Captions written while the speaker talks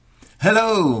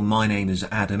Hello, my name is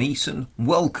Adam Eason.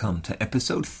 Welcome to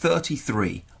episode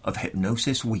 33 of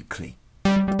Hypnosis Weekly.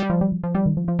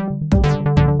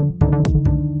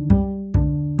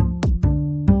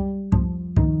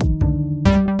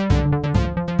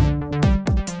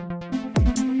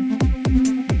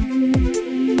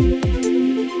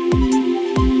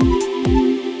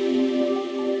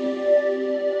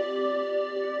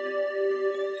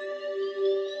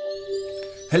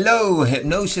 Hello,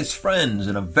 Hypnosis friends,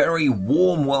 and a very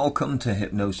warm welcome to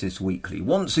Hypnosis Weekly.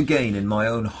 Once again, in my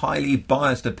own highly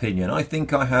biased opinion, I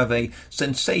think I have a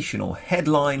sensational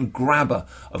headline grabber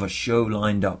of a show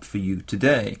lined up for you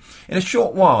today. In a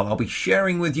short while, I'll be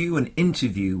sharing with you an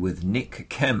interview with Nick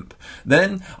Kemp.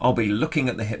 Then, I'll be looking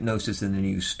at the Hypnosis in the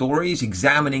News stories,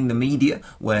 examining the media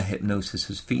where hypnosis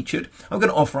has featured. I'm going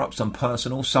to offer up some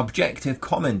personal, subjective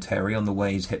commentary on the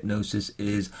ways hypnosis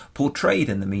is portrayed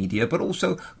in the media, but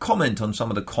also comment on some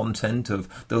of the content of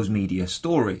those media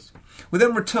stories. We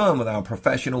then return with our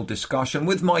professional discussion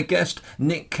with my guest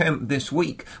Nick Kemp this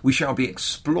week. We shall be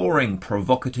exploring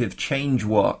provocative change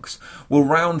works. We'll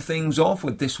round things off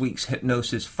with this week's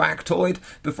hypnosis factoid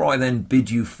before I then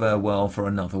bid you farewell for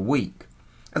another week.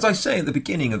 As I say at the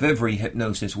beginning of every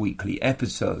Hypnosis Weekly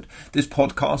episode, this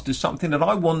podcast is something that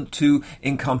I want to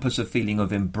encompass a feeling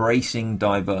of embracing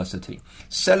diversity,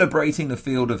 celebrating the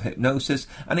field of hypnosis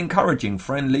and encouraging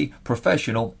friendly,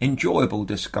 professional, enjoyable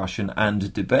discussion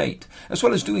and debate, as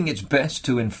well as doing its best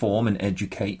to inform and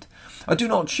educate. I do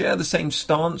not share the same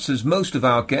stance as most of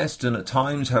our guests and at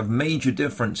times have major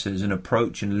differences in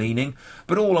approach and leaning,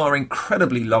 but all are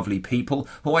incredibly lovely people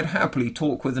who I'd happily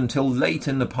talk with until late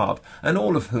in the pub, and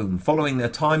all of whom, following their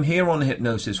time here on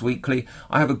Hypnosis Weekly,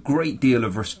 I have a great deal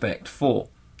of respect for.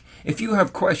 If you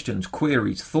have questions,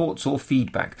 queries, thoughts or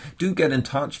feedback, do get in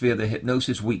touch via the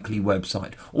Hypnosis Weekly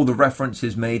website. All the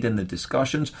references made in the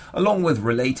discussions, along with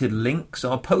related links,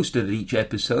 are posted at each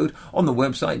episode on the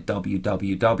website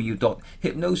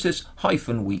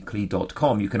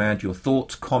www.hypnosis-weekly.com. You can add your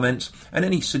thoughts, comments and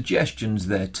any suggestions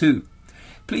there too.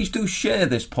 Please do share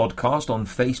this podcast on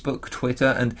Facebook,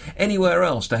 Twitter and anywhere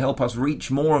else to help us reach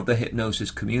more of the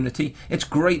hypnosis community. It's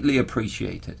greatly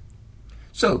appreciated.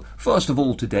 So, first of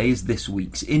all today is this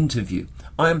week's interview.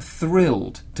 I am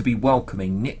thrilled to be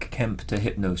welcoming Nick Kemp to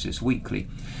Hypnosis Weekly.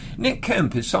 Nick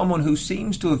Kemp is someone who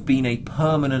seems to have been a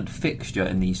permanent fixture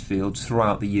in these fields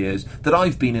throughout the years that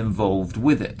I've been involved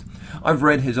with it. I've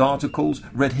read his articles,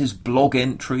 read his blog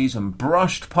entries and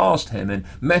brushed past him in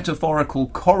metaphorical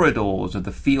corridors of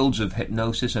the fields of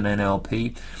hypnosis and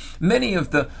NLP. Many of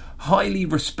the highly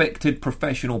respected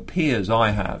professional peers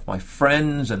I have, my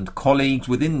friends and colleagues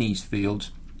within these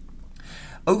fields,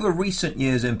 over recent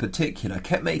years in particular,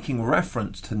 kept making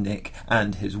reference to Nick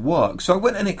and his work, so I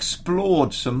went and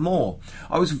explored some more.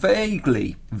 I was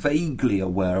vaguely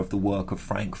aware of the work of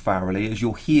Frank Farrelly, as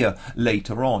you'll hear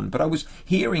later on, but I was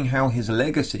hearing how his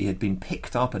legacy had been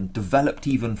picked up and developed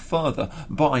even further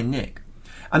by Nick,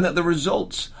 and that the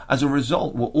results as a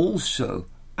result were also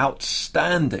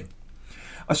outstanding.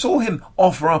 I saw him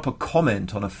offer up a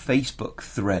comment on a Facebook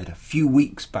thread a few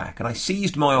weeks back, and I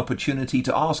seized my opportunity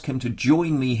to ask him to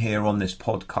join me here on this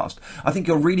podcast. I think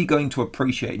you're really going to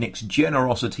appreciate Nick's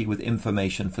generosity with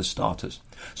information for starters.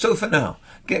 So for now,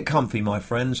 get comfy, my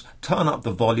friends, turn up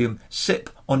the volume, sip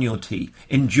on your tea.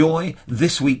 Enjoy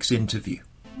this week's interview.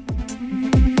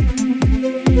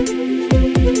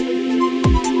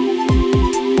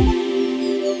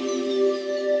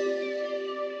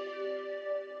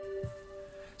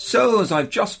 So, as I've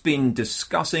just been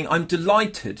discussing, I'm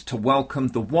delighted to welcome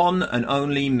the one and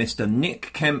only Mr.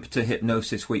 Nick Kemp to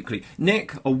Hypnosis Weekly.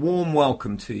 Nick, a warm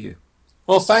welcome to you.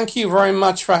 Well, thank you very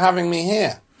much for having me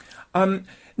here.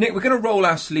 Nick, we're going to roll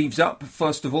our sleeves up,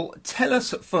 first of all. Tell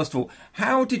us, first of all,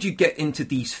 how did you get into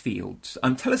these fields?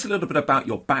 Tell us a little bit about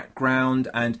your background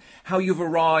and how you've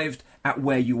arrived at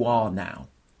where you are now.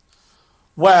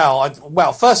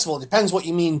 Well, first of all, it depends what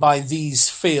you mean by these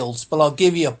fields, but I'll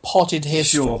give you a potted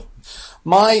history. Sure.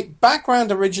 My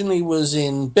background originally was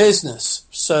in business,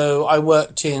 so I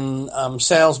worked in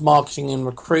sales, marketing and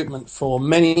recruitment for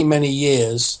many, many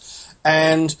years,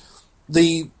 and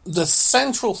the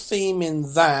central theme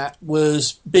in that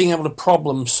was being able to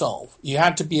problem solve. You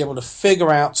had to be able to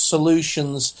figure out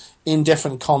solutions in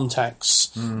different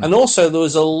contexts, and also there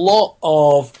was a lot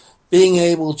of being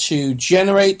able to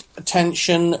generate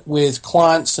attention with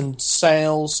clients and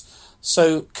sales.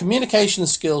 So communication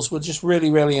skills were just really,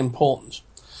 really important.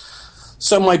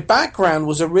 So my background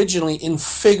was originally in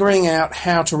figuring out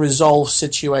how to resolve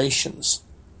situations.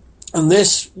 And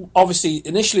this obviously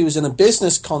initially was in a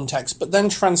business context, but then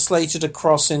translated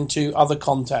across into other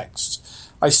contexts.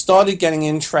 I started getting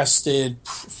interested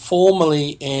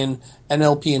formally in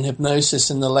NLP and hypnosis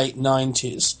in the late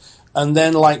 90s. And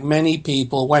then, like many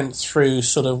people, went through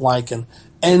sort of like an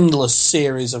endless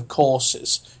series of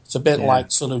courses. It's a bit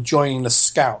like sort of joining the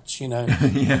Scouts, you know.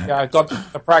 Yeah, I got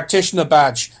the practitioner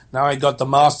badge. Now I got the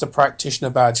master practitioner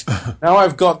badge. Now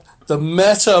I've got the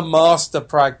meta master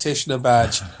practitioner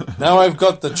badge. Now I've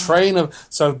got the trainer.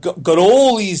 So I've got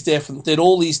all these different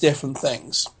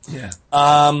things. Yeah.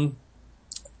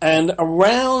 And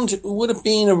it would have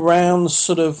been around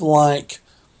sort of like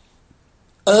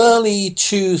early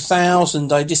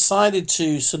 2000, I decided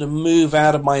to sort of move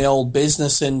out of my old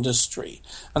business industry,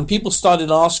 and people started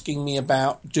asking me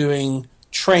about doing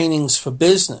trainings for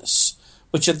business,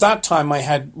 which at that time I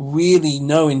had really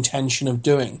no intention of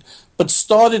doing, but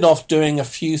started off doing a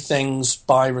few things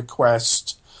by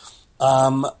request.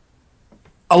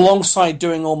 Alongside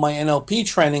doing all my NLP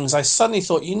trainings, I suddenly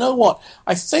thought, you know what,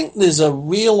 I think there's a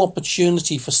real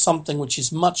opportunity for something which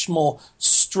is much more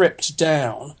stripped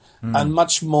down and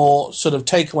much more sort of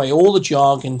take away all the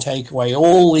jargon, take away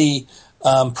all the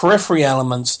periphery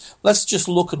elements. Let's just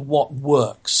look at what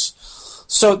works.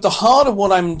 So at the heart of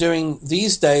what I'm doing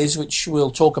these days, which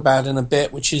we'll talk about in a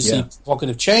bit, which is the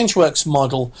Provocative Changeworks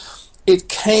model, it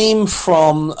came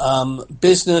from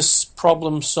business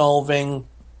problem solving,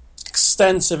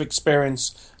 extensive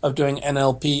experience of doing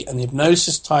NLP and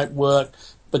hypnosis type work,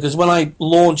 because when I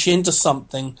launch into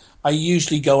something, I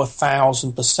usually go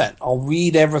 1,000%. I'll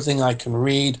read everything I can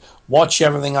read, watch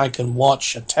everything I can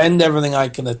watch, attend everything I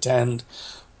can attend.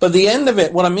 But at the end of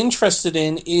it, what I'm interested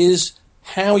in is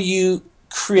how you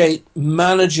create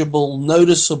manageable,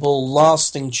 noticeable,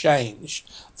 lasting change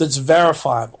that's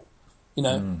verifiable. You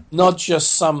know, not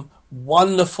just some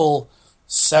wonderful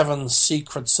 7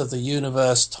 Secrets of the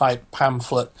Universe type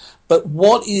pamphlet, but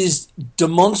what is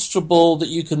demonstrable that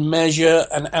you can measure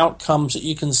and outcomes that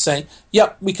you can say,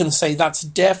 yep, we can say that's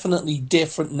definitely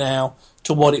different now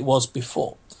to what it was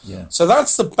before. Yeah. So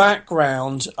that's the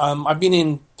background. I've been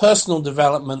in personal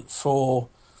development for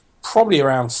probably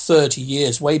around 30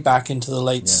 years, way back into the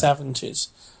late 70s.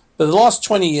 But the last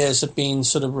 20 years have been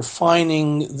sort of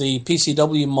refining the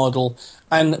PCW model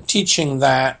and teaching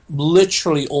that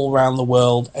literally all around the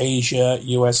world, Asia,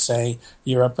 USA,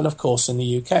 Europe, and of course in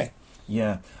the UK.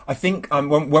 Yeah, I think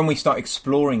when we start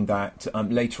exploring that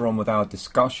later on with our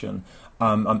discussion,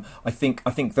 I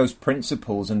think those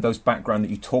principles and those background that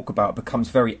you talk about becomes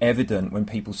very evident when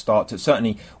people start to,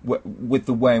 certainly with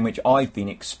the way in which I've been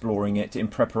exploring it in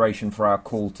preparation for our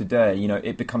call today, you know,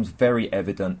 it becomes very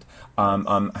evident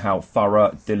how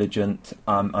thorough, diligent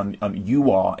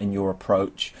you are in your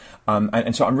approach,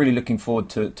 and so I'm really looking forward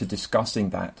to discussing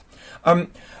that.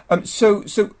 So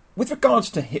with regards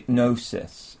to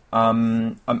hypnosis,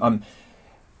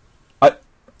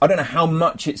 I don't know how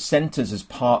much it centres as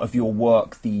part of your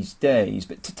work these days,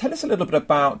 but to tell us a little bit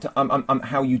about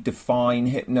how you define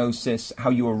hypnosis, how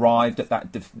you arrived at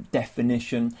that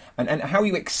definition, and how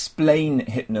you explain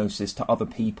hypnosis to other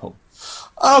people.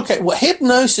 Okay, well,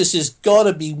 hypnosis has got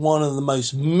to be one of the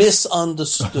most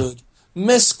misunderstood,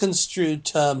 misconstrued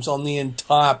terms on the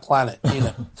entire planet. You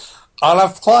know, I'll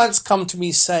have clients come to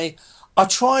me say, I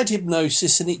tried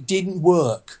hypnosis and it didn't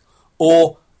work,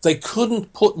 or they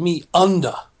couldn't put me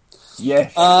under.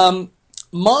 Yes.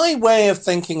 My way of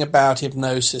thinking about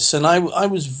hypnosis, and I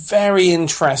was very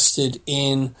interested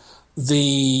in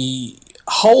the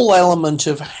whole element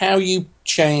of how you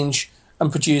change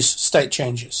and produce state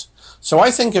changes. So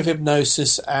I think of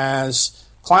hypnosis as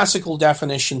classical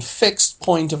definition, fixed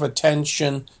point of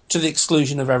attention to the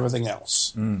exclusion of everything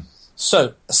else.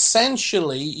 So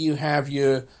essentially you have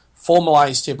your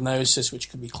formalized hypnosis,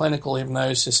 which could be clinical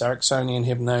hypnosis, Ericksonian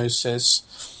hypnosis.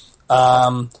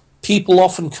 People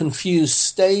often confuse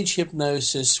stage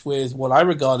hypnosis with what I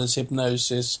regard as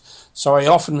hypnosis. So I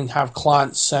often have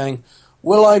clients saying,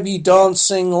 will I be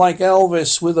dancing like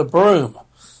Elvis with a broom?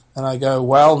 And I go,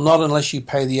 well, not unless you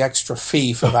pay the extra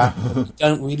fee for that. You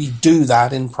don't really do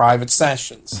that in private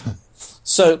sessions.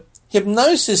 So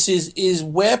hypnosis is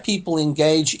where people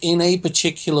engage in a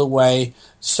particular way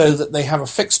so that they have a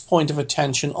fixed point of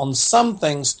attention on some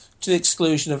things to the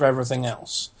exclusion of everything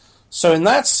else. So in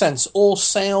that sense, all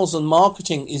sales and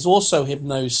marketing is also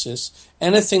hypnosis,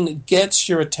 anything that gets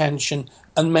your attention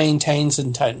and maintains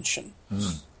attention.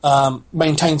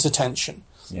 Maintains attention.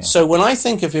 Yeah. So when I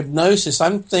think of hypnosis,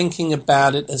 I'm thinking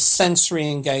about it as sensory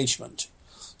engagement.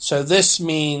 So this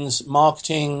means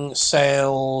marketing,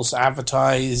 sales,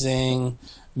 advertising,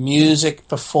 music,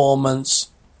 performance,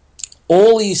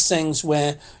 all these things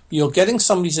where you're getting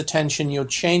somebody's attention, you're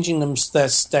changing their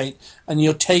state, and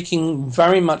you're taking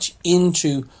very much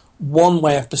into one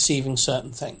way of perceiving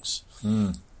certain things.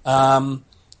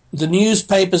 The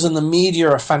newspapers and the media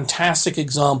are fantastic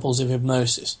examples of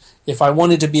hypnosis. If I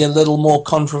wanted to be a little more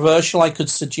controversial, I could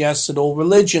suggest that all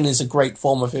religion is a great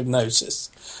form of hypnosis.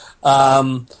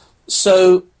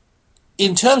 So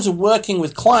in terms of working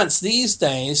with clients these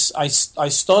days, I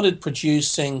started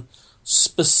producing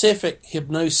specific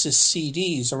hypnosis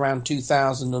CDs around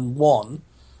 2001.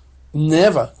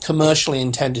 Never commercially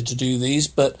intended to do these,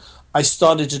 but I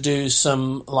started to do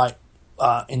some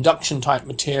induction type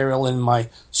material in my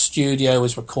studio. I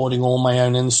was recording all my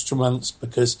own instruments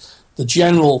because the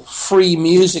general free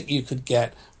music you could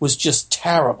get was just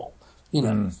terrible.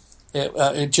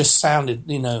 It just sounded,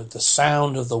 the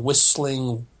sound of the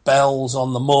whistling bells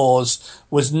on the moors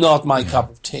was not my cup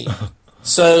of tea.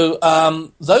 So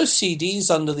those CDs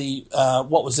under the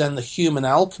what was then the Human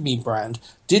Alchemy brand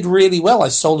did really well. I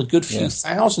sold a good few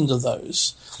thousand of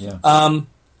those.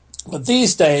 But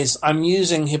these days, I'm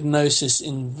using hypnosis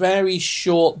in very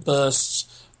short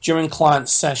bursts during client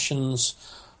sessions,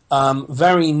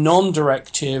 very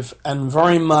non-directive and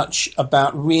very much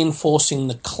about reinforcing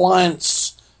the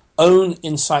client's own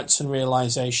insights and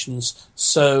realizations.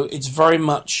 So it's very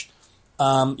much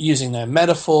using their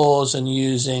metaphors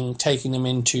and taking them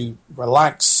into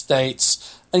relaxed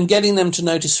states and getting them to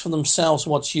notice for themselves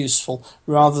what's useful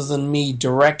rather than me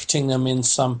directing them in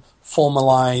some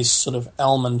formalized sort of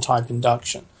Elman type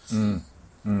induction.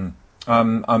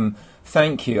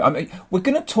 Thank you. I mean, we're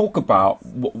going to talk about,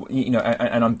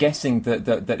 and I'm guessing that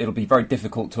it'll be very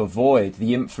difficult to avoid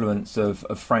the influence of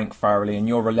Frank Farrelly and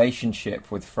your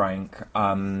relationship with Frank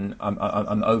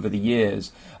over the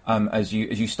years as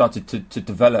you started to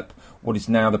develop what is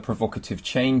now the Provocative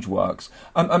Change Works.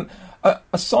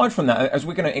 Aside from that, as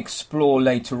we're going to explore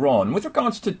later on, with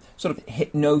regards to sort of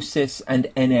hypnosis and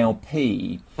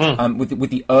NLP, with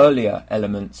the earlier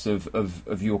elements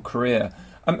of your career,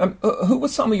 who were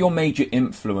some of your major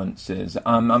influences?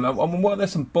 Were there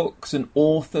some books and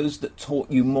authors that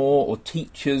taught you more, or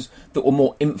teachers that were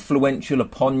more influential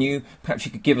upon you? Perhaps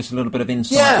you could give us a little bit of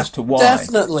insight as to why.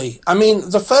 Definitely. I mean,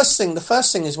 the first thing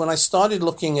is when I started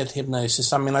looking at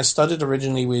hypnosis, I studied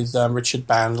originally with Richard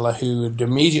Bandler, who had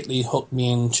immediately hooked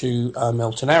me into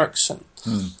Milton Erickson.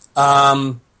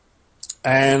 And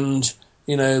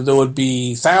there would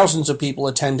be thousands of people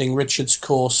attending Richard's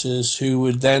courses who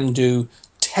would then do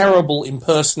terrible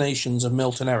impersonations of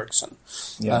Milton Erickson,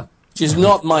 which is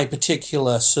not my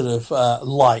particular sort of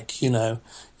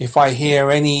if I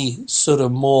hear any sort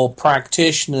of more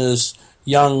practitioners,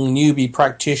 young newbie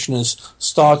practitioners,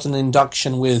 start an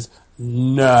induction with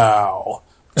 "now,"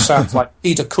 sounds like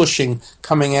Peter Cushing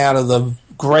coming out of the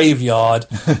graveyard.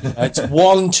 It's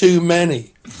one too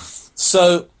many.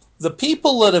 So the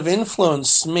people that have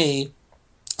influenced me,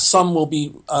 some will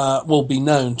be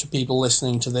known to people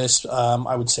listening to this.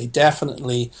 I would say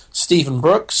definitely Stephen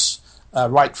Brooks,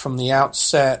 right from the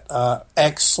outset,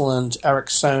 excellent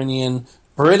Ericksonian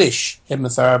British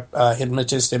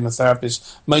hypnotist,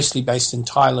 mostly based in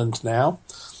Thailand now.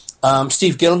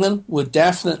 Steve Gilligan would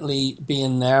definitely be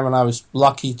in there, and I was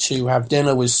lucky to have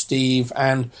dinner with Steve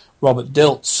and Robert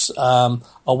Dilts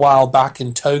a while back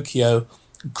in Tokyo.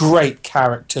 Great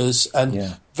characters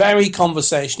and very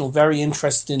conversational, very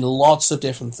interested in lots of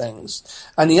different things.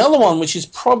 And the other one, which is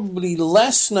probably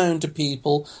less known to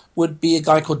people, would be a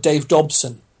guy called Dave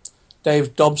Dobson.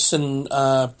 Dave Dobson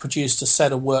produced a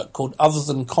set of work called Other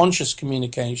Than Conscious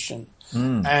Communication.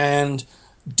 And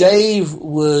Dave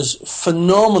was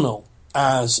phenomenal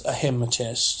as a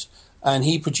hypnotist, and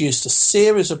he produced a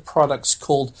series of products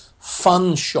called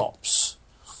Fun Shops.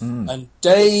 And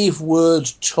Dave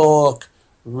would talk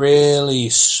really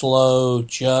slow,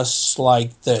 just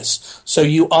like this. So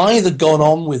you either got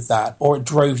on with that or it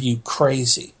drove you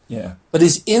crazy. But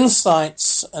his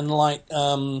insights, and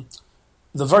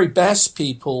the very best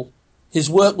people, his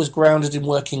work was grounded in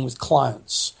working with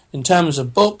clients. In terms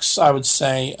of books, I would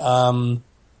say Bill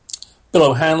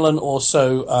O'Hanlon,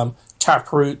 also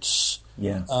Taproots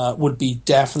would be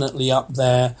definitely up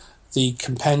there. The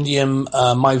compendium,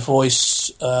 My Voice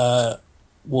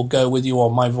Will Go With You, or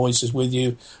My Voice Is With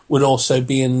You, would also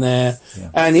be in there.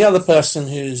 And the other person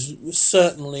who's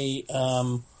certainly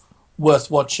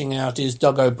worth watching out is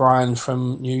Doug O'Brien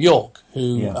from New York,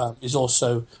 who is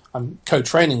also, I'm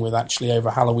co-training with actually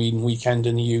over Halloween weekend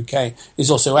in the UK,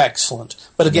 is also excellent.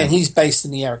 But again, he's based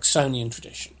in the Ericksonian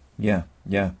tradition.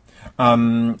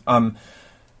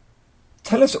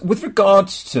 Tell us, with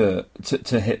regards to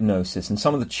hypnosis and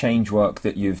some of the change work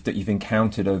that you've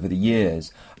encountered over the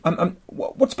years,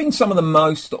 what's been some of the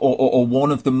most or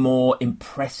one of the more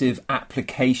impressive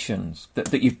applications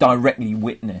that you've directly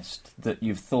witnessed, that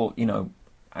you've thought,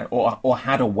 or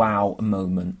had a wow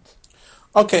moment?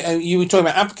 Okay, you were talking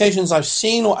about applications I've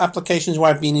seen or applications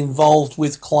where I've been involved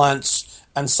with clients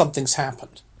and something's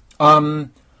happened?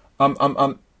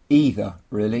 Either,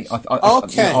 really.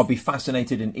 Okay. I'll be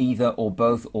fascinated in either or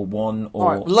both or one or.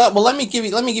 All right. Well, let me give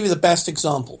you the best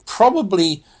example.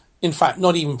 Probably, in fact,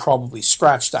 not even probably.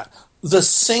 Scratch that. The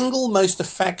single most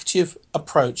effective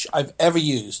approach I've ever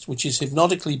used, which is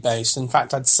hypnotically based. In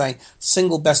fact, I'd say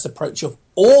single best approach of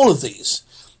all of these,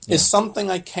 is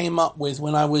something I came up with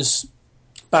when I was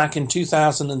back in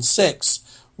 2006.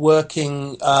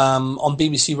 Working on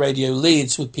BBC Radio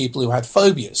Leeds with people who had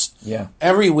phobias. Yeah.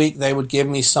 Every week they would give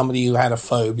me somebody who had a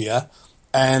phobia,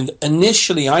 and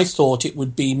initially I thought it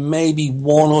would be maybe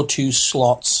 1 or 2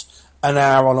 slots, an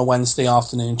hour on a Wednesday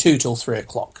afternoon, 2 till 3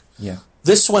 o'clock. Yeah.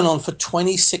 This went on for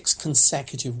 26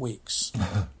 consecutive weeks.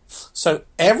 So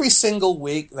every single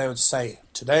week they would say,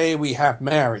 today we have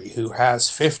Mary, who has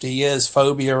 50 years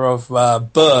phobia of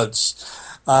birds.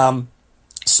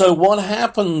 So what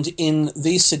happened in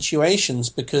these situations,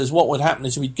 because what would happen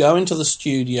is we'd go into the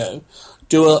studio,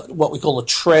 do what we call a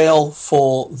trail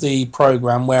for the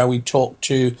program, where we talk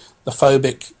to the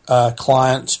phobic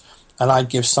client, and I'd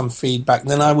give some feedback.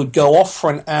 Then I would go off for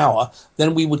an hour.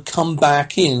 Then we would come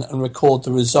back in and record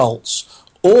the results.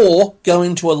 Or go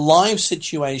into a live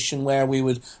situation where we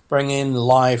would bring in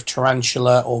live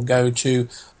tarantula, or go to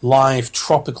live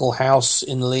tropical house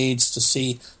in Leeds to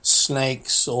see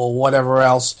snakes or whatever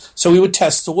else. So we would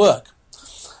test the work.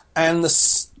 And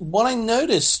what I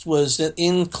noticed was that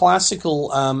in classical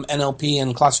NLP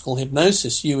and classical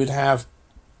hypnosis, you would have,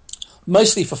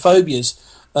 mostly for phobias,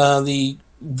 the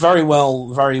very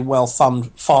well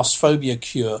thumbed fast phobia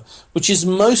cure, which is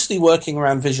mostly working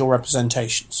around visual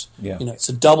representations. Yeah. It's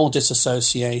a double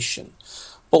disassociation.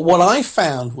 But what I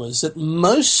found was that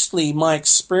mostly my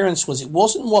experience was it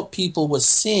wasn't what people were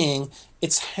seeing,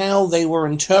 it's how they were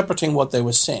interpreting what they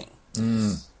were seeing.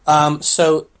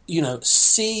 So,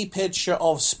 see picture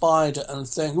of spider and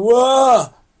think,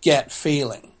 whoa, get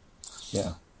feeling.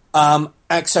 Yeah.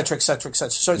 Et cetera, et cetera, et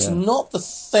cetera. So it's not the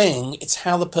thing, it's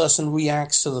how the person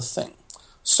reacts to the thing.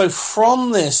 So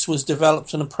from this was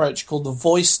developed an approach called the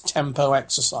voice tempo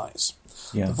exercise.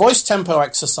 Yeah. The voice tempo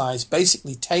exercise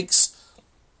basically takes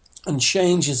and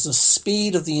changes the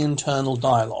speed of the internal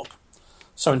dialogue.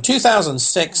 So in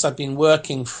 2006, I've been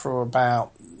working for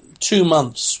about 2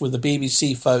 months with the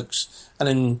BBC folks and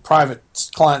in private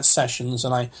client sessions,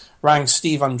 and I rang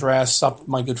Steve Andreas up,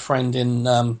 my good friend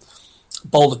in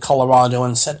Boulder, Colorado,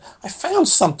 and said, I found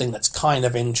something that's kind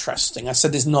of interesting. I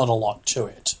said, there's not a lot to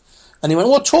it. And he went,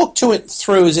 well, talk to it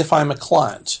through as if I'm a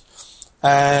client.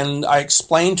 And I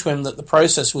explained to him that the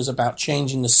process was about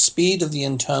changing the speed of the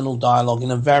internal dialogue in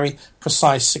a very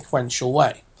precise, sequential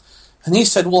way. And he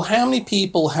said, well, how many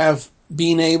people have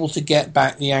been able to get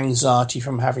back the anxiety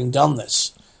from having done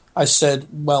this? I said,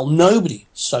 well, nobody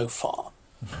so far.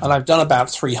 And I've done about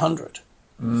 300.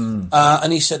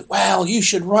 And he said, well, you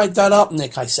should write that up,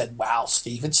 Nick. I said, wow,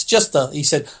 Steve, it's just he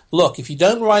said, look, if you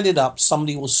don't write it up,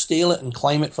 somebody will steal it and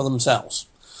claim it for themselves.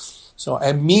 So I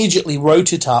immediately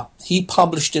wrote it up. He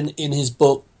published in his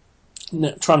book,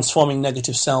 Transforming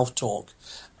Negative Self-Talk.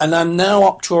 And I'm now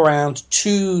up to around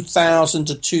 2,000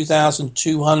 to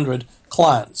 2,200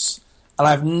 clients. And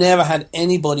I've never had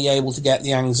anybody able to get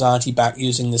the anxiety back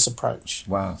using this approach.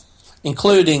 Wow.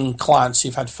 Including clients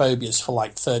who've had phobias for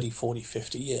like 30, 40,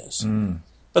 50 years.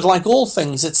 But like all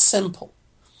things, it's simple.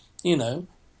 The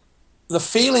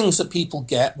feelings that people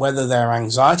get, whether they're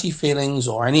anxiety feelings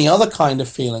or any other kind of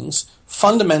feelings,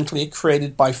 fundamentally are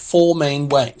created by 4 main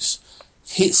ways.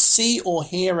 See or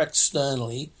hear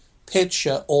externally,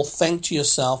 picture or think to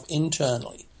yourself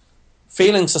internally.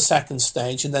 Feelings are second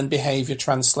stage, and then behavior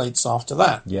translates after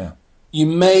that. Yeah. You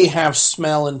may have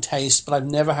smell and taste, but I've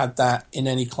never had that in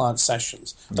any client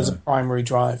sessions as a primary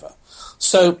driver.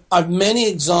 So I've many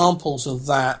examples of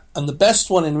that, and the best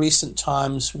one in recent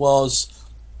times was,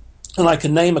 and I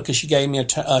can name her because she gave me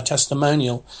a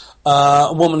testimonial,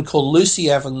 a woman called Lucy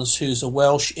Evans, who's a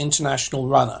Welsh international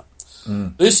runner.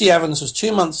 Lucy Evans was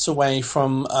 2 months away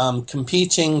from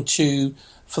competing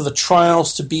for the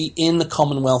trials to be in the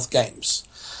Commonwealth Games.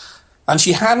 And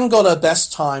she hadn't got her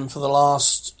best time for the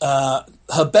last...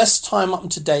 her best time up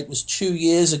to date was 2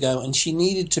 years ago, and she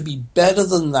needed to be better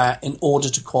than that in order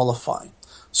to qualify.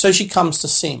 So she comes to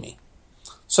see me.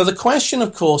 So the question,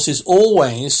 of course, is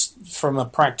always, from a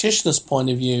practitioner's point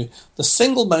of view, the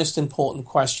single most important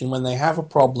question when they have a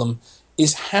problem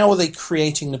is how are they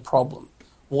creating the problem?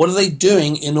 What are they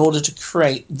doing in order to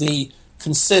create the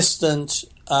consistent,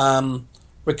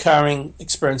 recurring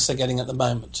experience they're getting at the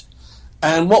moment?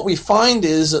 And what we find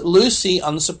is that Lucy,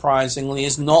 unsurprisingly,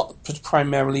 is not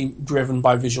primarily driven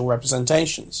by visual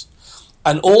representations.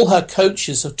 And all her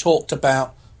coaches have talked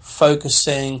about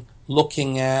focusing,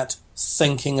 looking at,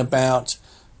 thinking about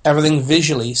everything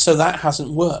visually, so that hasn't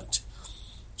worked.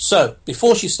 So,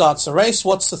 before she starts a race,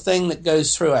 what's the thing that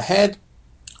goes through her head,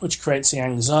 which creates the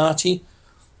anxiety?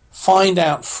 Find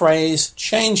out phrase,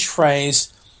 change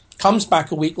phrase, comes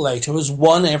back a week later, has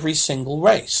won every single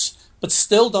race, but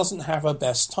still doesn't have her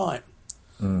best time.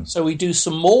 So we do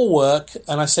some more work,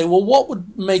 and I say, well, what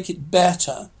would make it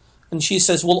better? And she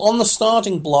says, well, on the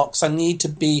starting blocks, I need to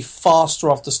be faster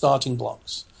off the starting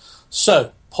blocks.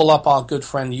 So pull up our good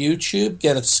friend YouTube,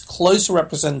 get as close a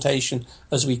representation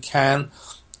as we can,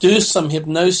 do some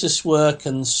hypnosis work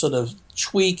and sort of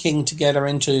tweaking to get her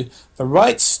into the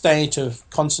right state of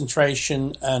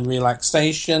concentration and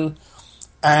relaxation.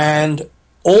 And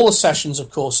all the sessions,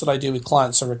 of course, that I do with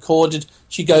clients are recorded.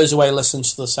 She goes away,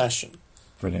 listens to the session.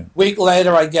 Brilliant. Week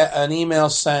later, I get an email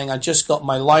saying I just got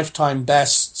my lifetime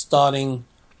best starting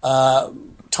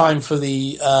time for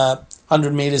the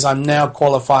 100 meters. I'm now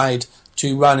qualified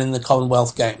to run in the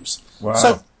Commonwealth Games. Wow.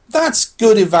 So that's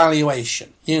good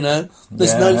evaluation, you know.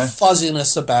 There's no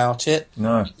fuzziness about it.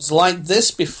 No. It's like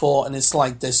this before and it's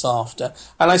like this after.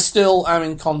 And I still am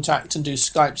in contact and do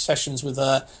Skype sessions with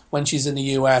her when she's in the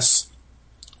US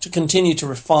to continue to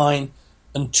refine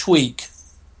and tweak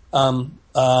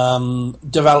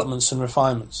developments and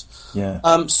refinements.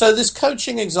 So there's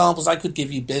coaching examples. I could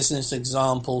give you business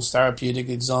examples, therapeutic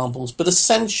examples, but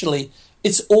essentially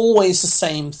it's always the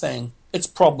same thing. It's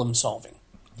problem solving.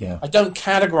 I don't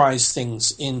categorize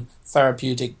things in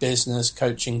therapeutic, business,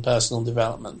 coaching, personal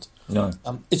development. No.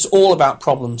 It's all about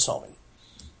problem solving.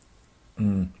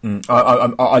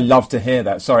 I love to hear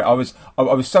that. Sorry, I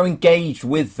was so engaged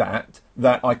with that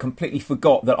I completely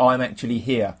forgot that I'm actually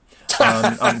here.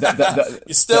 You're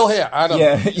still here, Adam.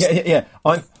 Yeah.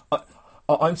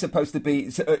 I'm supposed to be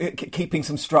keeping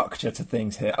some structure to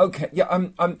things here. Okay, yeah.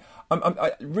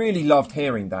 I really loved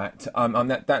hearing that.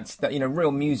 That's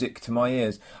real music to my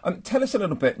ears. Tell us a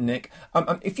little bit, Nick.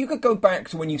 If you could go back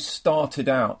to when you started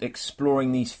out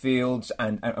exploring these fields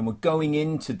and were going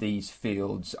into these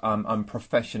fields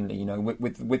professionally,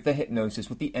 with the hypnosis,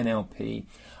 with the NLP,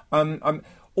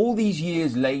 all these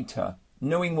years later,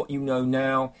 knowing what you know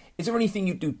now, is there anything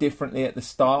you'd do differently at the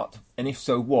start? And if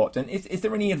so, what? And is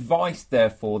there any advice,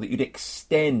 therefore, that you'd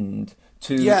extend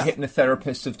to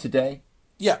hypnotherapists of today?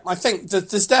 Yeah, I think that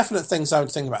there's definite things I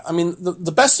would think about. I mean,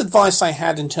 the best advice I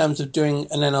had in terms of doing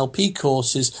an NLP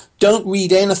course is don't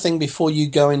read anything before you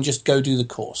go in, just go do the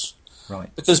course.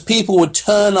 Right. Because people would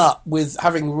turn up with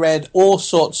having read all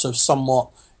sorts of somewhat,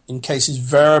 in cases,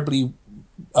 variably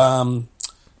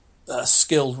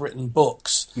skilled written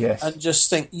books, and just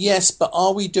think, yes, but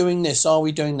are we doing this? Are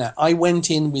we doing that? I went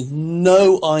in with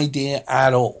no idea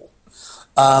at all,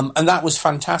 and that was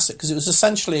fantastic because it was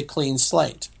essentially a clean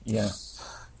slate.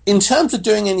 In terms of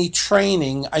doing any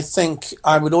training, I think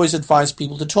I would always advise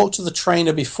people to talk to the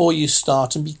trainer before you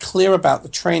start and be clear about the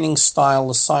training style,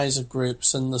 the size of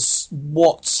groups, and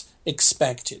what's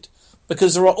expected,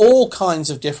 because there are all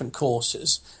kinds of different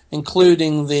courses,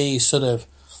 including the sort of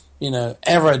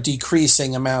ever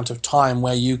decreasing amount of time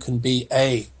where you can be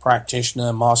a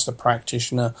practitioner, master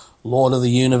practitioner, Lord of the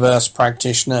Universe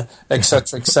practitioner,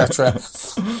 etc., etc.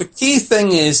 The key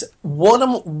thing is what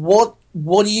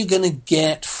are you going to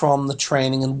get from the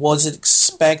training, and what's it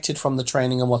expected from the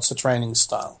training, and what's the training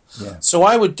style? So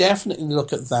I would definitely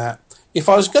look at that. If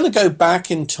I was going to go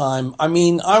back in time, I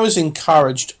mean, I was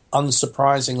encouraged,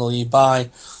 unsurprisingly,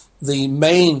 by the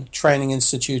main training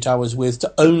institute I was with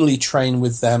to only train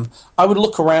with them. I would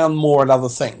look around more at other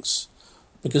things.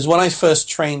 Because when I first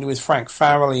trained with Frank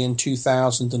Farrelly in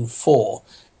 2004,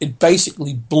 it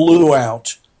basically blew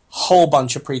out a whole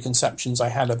bunch of preconceptions I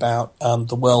had about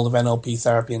the world of NLP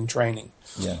therapy and training.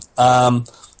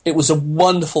 It was a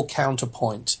wonderful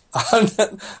counterpoint.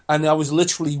 And I was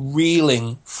literally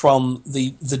reeling from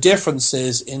the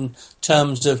differences in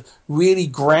terms of really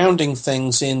grounding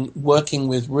things in working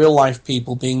with real-life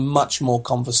people, being much more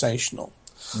conversational.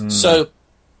 So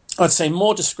I'd say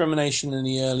more discrimination in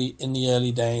the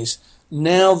early days.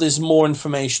 Now there's more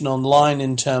information online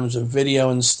in terms of video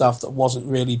and stuff that wasn't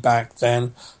really back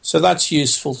then. So that's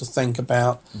useful to think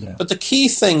about. But the key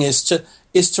thing is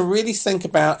to really think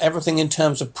about everything in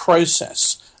terms of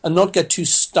process and not get too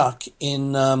stuck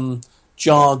in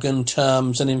jargon,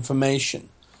 terms, and information.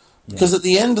 Because at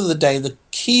the end of the day, the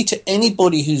key to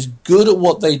anybody who's good at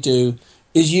what they do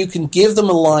is you can give them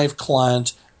a live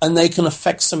client and they can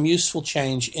affect some useful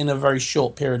change in a very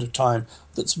short period of time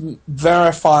that's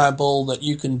verifiable, that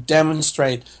you can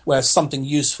demonstrate where something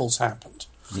useful's happened.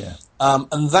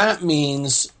 And that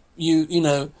means you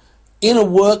in a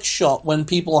workshop, when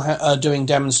people are doing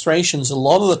demonstrations, a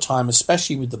lot of the time,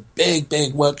 especially with the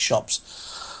big workshops,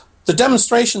 the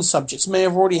demonstration subjects may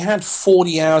have already had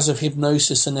 40 hours of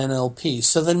hypnosis and NLP,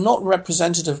 so they're not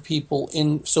representative people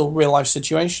in sort of real-life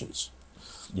situations.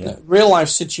 Yeah. Real-life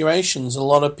situations, a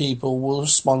lot of people will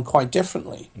respond quite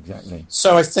differently. Exactly.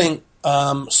 So I think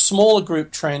smaller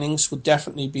group trainings would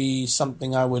definitely be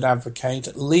something I would advocate,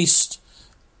 at least.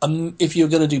 If you're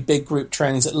going to do big group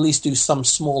trainings, at least do some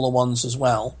smaller ones as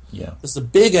well. Yeah. Because the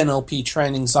big NLP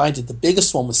trainings I did, the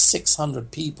biggest one was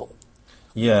 600 people.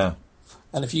 Yeah.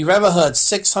 And if you've ever heard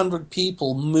 600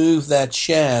 people move their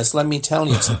chairs, let me tell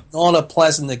you, it's not a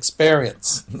pleasant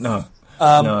experience. No.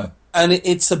 No. And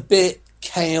it's a bit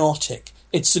chaotic.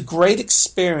 It's a great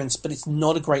experience, but it's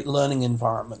not a great learning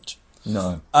environment.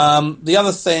 No. The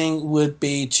other thing would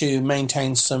be to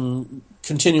maintain some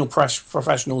continual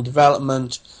professional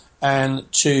development and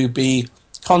to be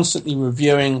constantly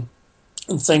reviewing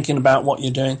and thinking about what you're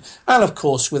doing. And, of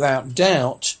course, without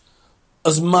doubt,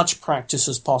 as much practice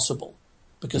as possible.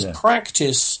 Because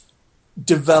practice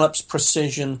develops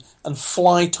precision and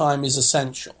fly time is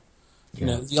essential. Yeah. You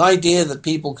know, the idea that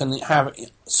people can have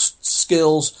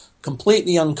skills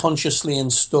completely unconsciously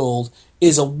installed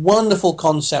is a wonderful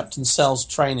concept in sales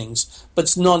trainings, but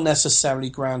it's not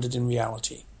necessarily grounded in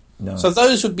reality. No. So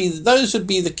those would be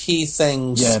the key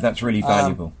things. Yeah, that's really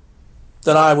valuable.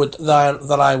 That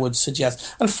I would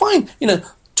suggest. And fine,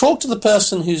 talk to the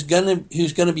person who's going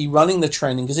to be running the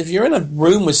training, because if you're in a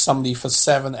room with somebody for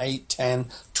 7, 8, 10,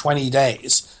 20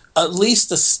 days, at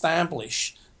least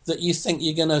establish that you think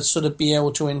you're going to sort of be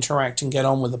able to interact and get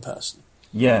on with the person.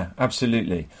 Yeah,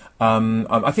 absolutely.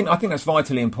 I think that's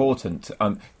vitally important.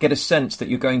 Get a sense that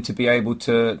you're going to be able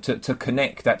to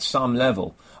connect at some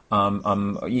level.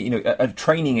 A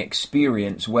training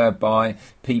experience whereby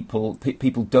people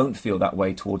don't feel that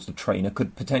way towards the trainer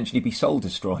could potentially be soul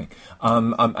destroying,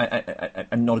 and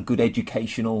not a good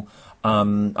educational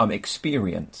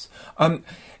experience.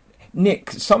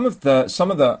 Nick, some of the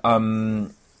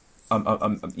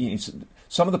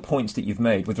points that you've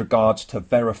made with regards to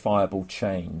verifiable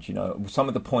change, some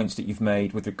of the points that you've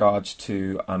made with regards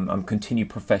to continued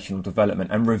professional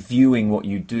development and reviewing what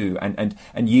you do and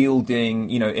yielding,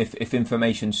 if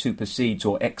information supersedes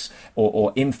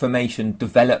or information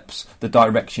develops the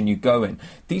direction you go in.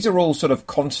 These are all sort of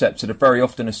concepts that are very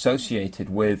often associated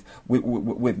with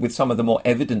some of the more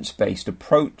evidence-based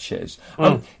approaches.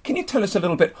 Can you tell us a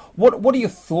little bit, what are your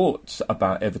thoughts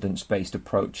about evidence-based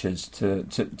approaches to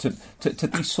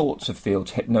these sorts of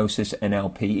fields, hypnosis,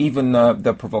 NLP, even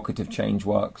the provocative change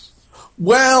works?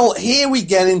 Well, here we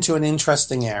get into an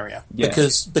interesting area,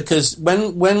 because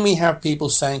when we have people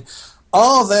saying,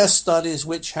 "Are there studies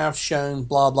which have shown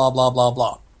blah blah blah blah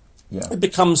blah?" It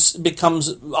becomes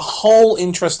a whole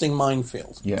interesting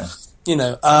minefield. Yeah.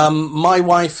 My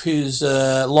wife, who's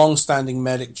a long-standing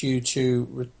medic due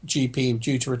to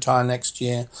retire next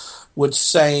year, would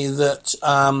say that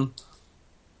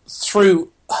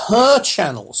through her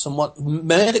channels and what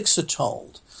medics are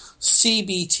told,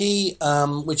 CBT,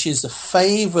 which is the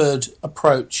favoured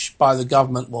approach by the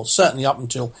government, well, certainly up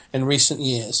until in recent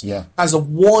years, has a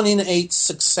 1 in 8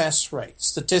 success rate,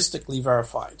 statistically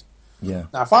verified. Yeah.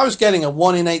 Now, if I was getting a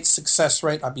 1 in 8 success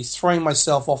rate, I'd be throwing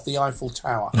myself off the Eiffel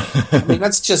Tower. I mean,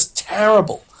 that's just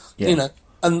terrible,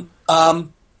 And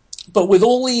but with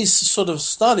all these sort of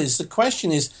studies, the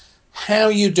question is, how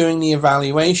are you doing the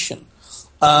evaluation?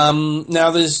 Now,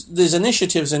 there's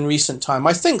initiatives in recent time.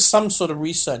 I think some sort of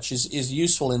research is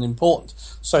useful and important.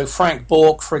 So Frank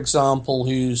Bork, for example,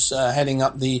 who's heading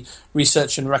up the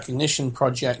Research and Recognition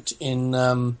Project in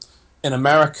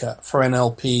America for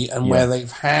NLP, and where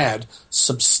they've had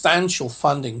substantial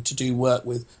funding to do work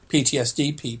with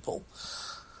PTSD people.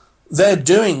 They're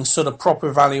doing sort of proper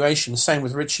evaluation. Same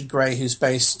with Richard Gray, who's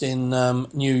based in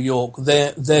New York.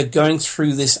 They're going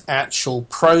through this actual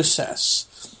process.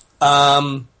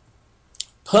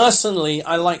 Personally,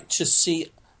 I like to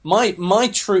see my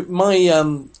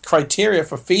criteria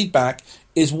for feedback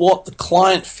is what the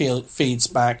client feeds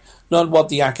back, not what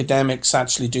the academics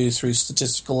actually do through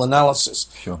statistical analysis,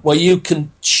 where you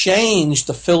can change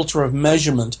the filter of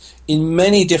measurement in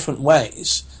many different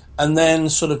ways and then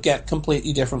sort of get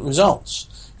completely different results.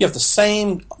 You have the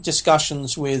same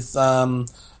discussions with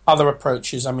other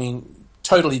approaches,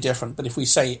 totally different, but if we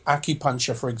say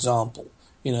acupuncture, for example,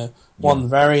 one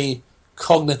very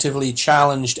cognitively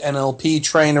challenged NLP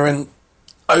trainer in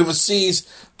overseas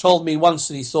told me once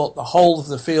that he thought the whole of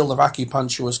the field of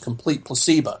acupuncture was complete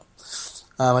placebo.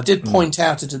 I did point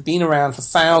out it had been around for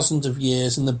thousands of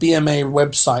years, and the BMA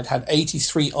website had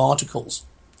 83 articles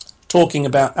talking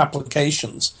about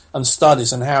applications and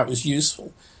studies and how it was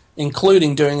useful.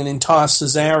 including doing an entire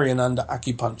cesarean under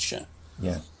acupuncture.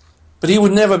 Yeah. But he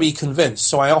would never be convinced,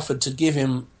 so I offered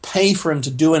to pay for him to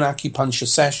do an acupuncture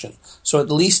session, so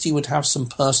at least he would have some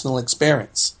personal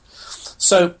experience.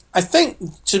 So I think,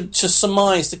 to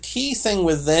surmise, the key thing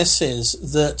with this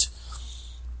is that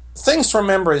things to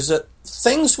remember is that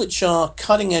things which are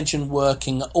cutting edge and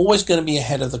working are always going to be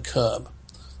ahead of the curve.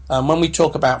 When we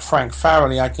talk about Frank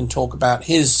Farrelly, I can talk about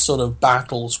his sort of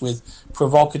battles with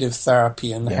provocative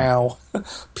therapy and how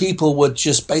people were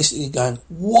just basically going,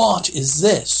 what is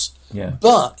this? Yeah.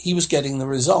 But he was getting the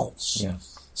results. Yeah.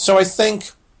 So I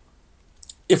think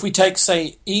if we take,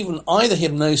 say, even either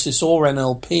hypnosis or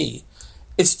NLP,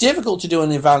 it's difficult to do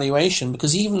an evaluation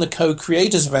because even the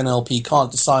co-creators of NLP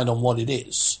can't decide on what it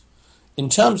is. In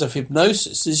terms of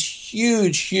hypnosis, there's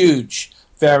huge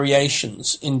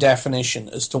variations in definition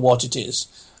as to what it is.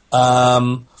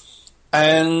 And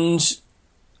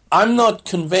I'm not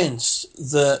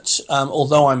convinced that,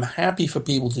 although I'm happy for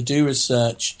people to do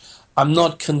research, I'm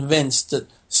not convinced that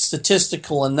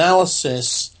statistical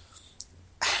analysis,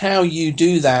 how you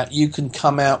do that, you can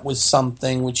come out with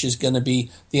something which is going to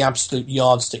be the absolute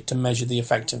yardstick to measure the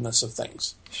effectiveness of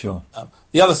things. Sure.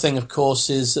 The other thing, of course,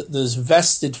 is that there's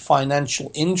vested financial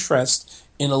interest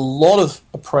in a lot of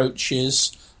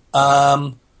approaches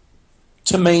to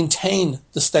maintain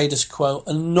the status quo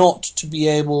and not to be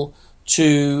able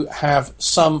to have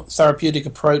some therapeutic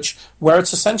approach where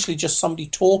it's essentially just somebody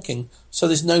talking, so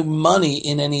there's no money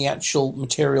in any actual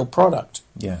material product.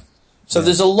 Yeah. So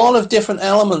there's a lot of different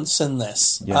elements in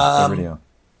this. Yeah, there really are.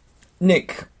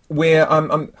 Nick, we're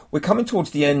coming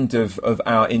towards the end of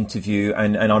our interview,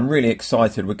 and I'm really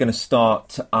excited. We're going to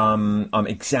start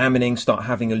start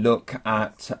having a look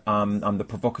at the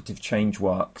provocative change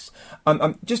works.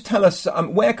 Just tell us,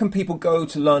 where can people go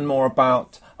to learn more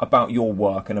about your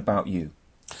work and about you?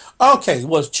 Okay,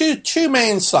 well, two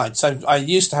main sites. I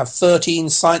used to have 13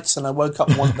 sites, and I woke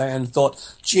up one day and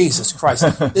thought, Jesus Christ,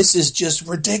 this is just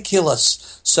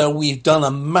ridiculous. So we've done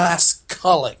a mass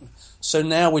culling. So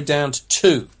now we're down to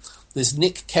 2. There's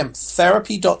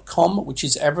nickkemptherapy.com, which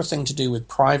is everything to do with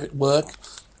private work.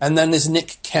 And then there's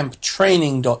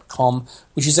nickkemptraining.com,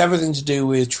 which is everything to do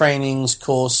with trainings,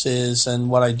 courses,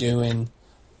 and what I do in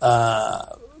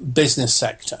business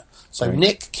sector. So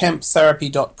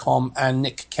nickkemptherapy.com and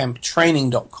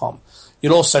nickkemptraining.com.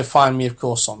 You'll also find me, of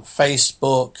course, on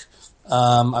Facebook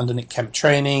under Nick Kemp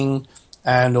Training,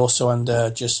 and also under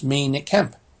just me, Nick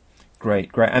Kemp.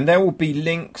 Great. And there will be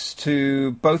links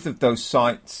to both of those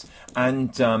sites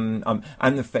and the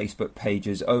Facebook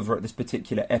pages over at this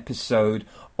particular episode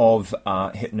of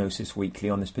Hypnosis Weekly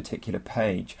on this particular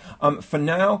page. For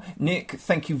now, Nick,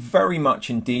 thank you very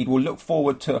much indeed. We'll look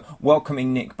forward to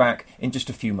welcoming Nick back in just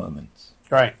a few moments.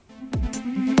 Great.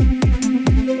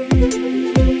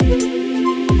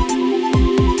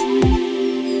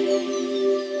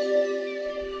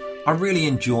 I really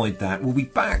enjoyed that. We'll be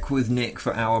back with Nick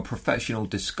for our professional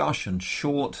discussion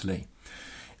shortly.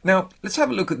 Now, let's have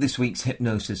a look at this week's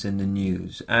hypnosis in the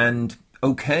news. And,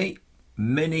 okay,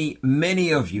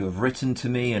 many of you have written to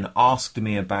me and asked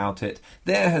me about it.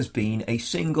 There has been a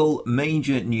single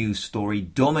major news story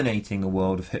dominating the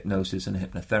world of hypnosis and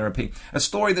hypnotherapy, a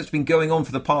story that's been going on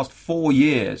for the past 4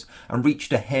 years and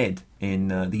reached a head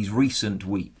in these recent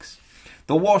weeks.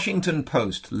 The Washington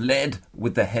Post led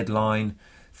with the headline,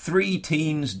 3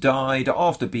 teens died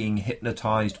after being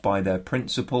hypnotized by their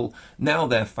principal. Now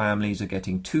their families are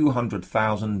getting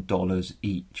 $200,000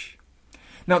 each.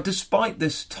 Now, despite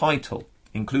this title,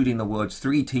 including the words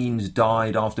 3 teens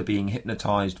died after being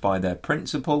hypnotized by their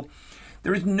principal,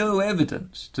 there is no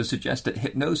evidence to suggest that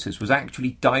hypnosis was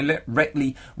actually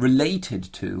directly related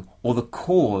to or the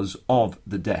cause of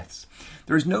the deaths.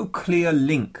 There is no clear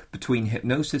link between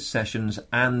hypnosis sessions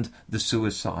and the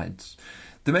suicides.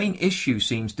 The main issue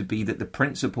seems to be that the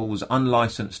principal was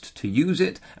unlicensed to use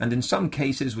it and in some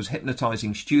cases was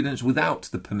hypnotizing students without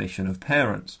the permission of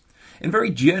parents. In very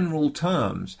general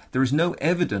terms, there is no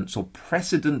evidence or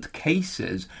precedent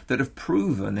cases that have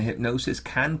proven that hypnosis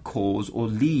can cause or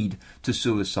lead to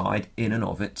suicide in and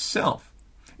of itself.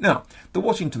 Now, the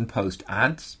Washington Post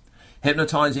adds,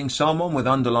 hypnotizing someone with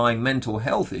underlying mental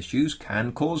health issues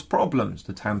can cause problems,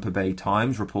 the Tampa Bay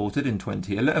Times reported in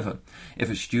 2011. If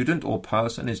a student or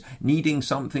person is needing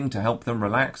something to help them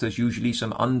relax, there's usually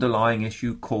some underlying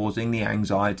issue causing the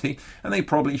anxiety, and they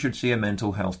probably should see a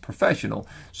mental health professional.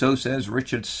 So says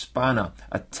Richard Spanner,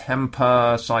 a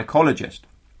Tampa psychologist.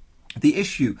 The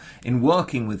issue in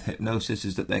working with hypnosis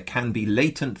is that there can be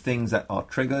latent things that are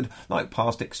triggered, like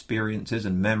past experiences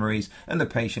and memories, and the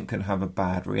patient can have a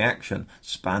bad reaction,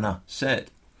 Spanner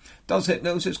said. Does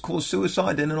hypnosis cause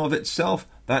suicide in and of itself?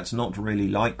 That's not really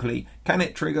likely. Can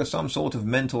it trigger some sort of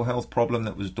mental health problem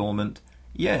that was dormant?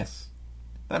 Yes.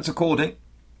 That's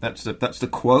the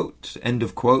quote, end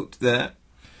of quote there.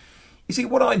 You see,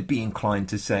 what I'd be inclined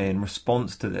to say in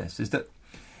response to this is that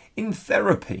in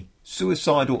therapy,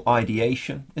 suicidal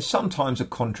ideation is sometimes a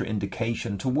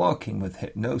contraindication to working with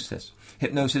hypnosis.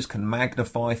 Hypnosis can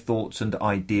magnify thoughts and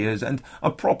ideas, and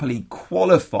a properly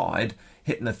qualified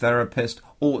hypnotherapist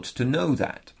ought to know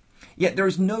that. Yet there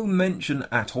is no mention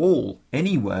at all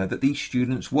anywhere that these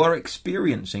students were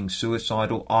experiencing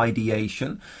suicidal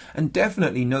ideation, and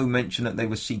definitely no mention that they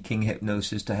were seeking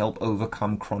hypnosis to help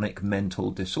overcome chronic mental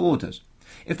disorders.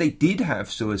 If they did have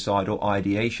suicidal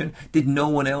ideation, did no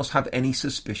one else have any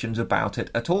suspicions about it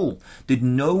at all? Did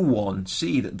no one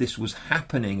see that this was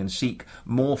happening and seek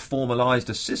more formalized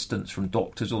assistance from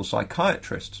doctors or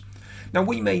psychiatrists? Now,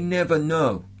 we may never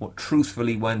know what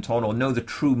truthfully went on or know the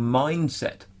true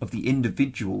mindset of the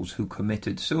individuals who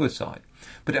committed suicide,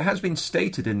 but it has been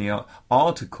stated in the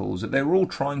articles that they were all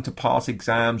trying to pass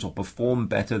exams or perform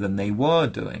better than they were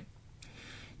doing.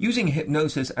 Using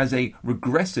hypnosis as a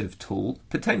regressive tool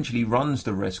potentially runs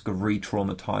the risk of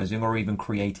re-traumatizing or even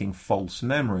creating false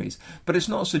memories, but it's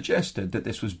not suggested that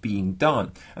this was being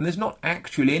done, and there's not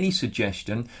actually any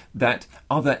suggestion that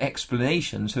other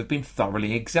explanations have been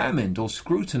thoroughly examined or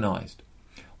scrutinized.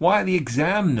 Why are the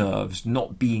exam nerves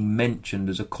not being mentioned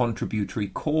as a contributory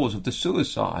cause of the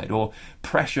suicide, or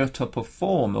pressure to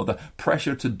perform, or the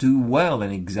pressure to do well in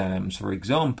exams, for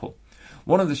example?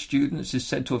 One of the students is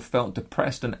said to have felt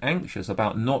depressed and anxious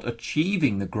about not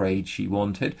achieving the grade she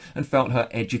wanted and felt her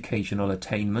educational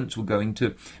attainments were going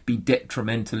to be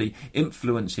detrimentally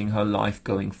influencing her life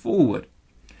going forward.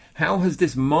 How has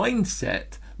this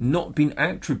mindset not been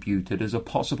attributed as a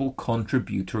possible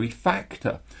contributory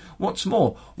factor? What's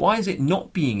more, why is it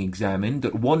not being examined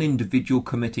that one individual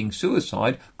committing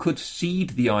suicide could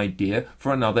seed the idea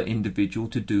for another individual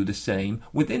to do the same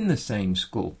within the same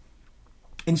school?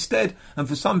 Instead, and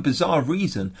for some bizarre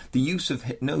reason, the use of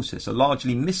hypnosis, a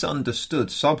largely misunderstood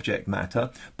subject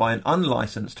matter, by an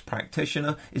unlicensed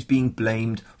practitioner is being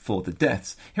blamed for the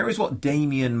deaths. Here is what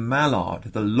Damien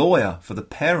Mallard, the lawyer for the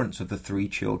parents of the 3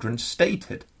 children,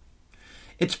 stated.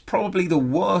 It's probably the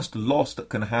worst loss that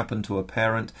can happen to a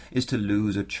parent is to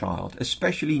lose a child,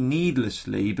 especially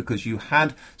needlessly because you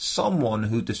had someone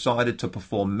who decided to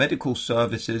perform medical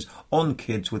services on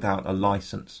kids without a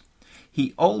license.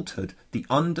 He altered the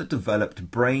underdeveloped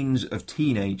brains of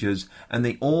teenagers and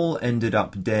they all ended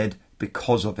up dead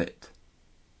because of it.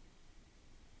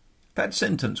 That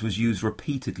sentence was used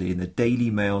repeatedly in the Daily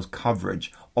Mail's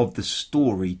coverage of the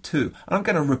story too, and I'm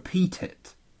going to repeat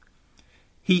it.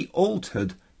 He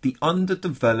altered the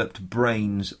underdeveloped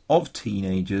brains of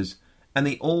teenagers and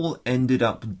they all ended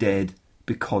up dead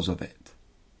because of it.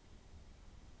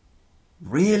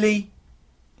 Really?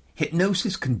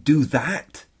 Hypnosis can do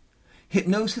that?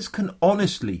 Hypnosis can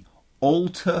honestly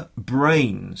alter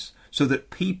brains so that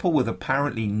people with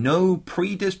apparently no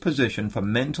predisposition for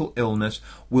mental illness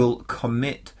will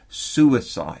commit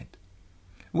suicide.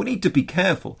 We need to be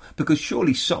careful because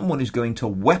surely someone is going to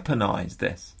weaponize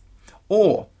this.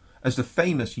 Or, as the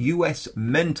famous US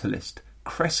mentalist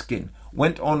Kreskin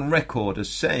went on record as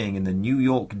saying in the New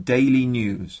York Daily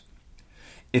News,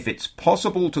 if it's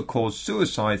possible to cause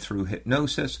suicide through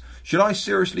hypnosis, should I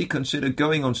seriously consider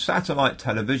going on satellite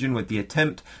television with the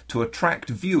attempt to attract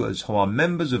viewers who are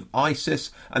members of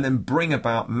ISIS and then bring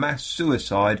about mass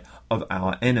suicide of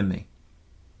our enemy?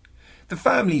 The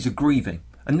families are grieving,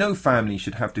 and no family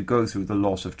should have to go through the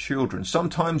loss of children.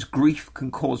 Sometimes grief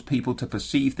can cause people to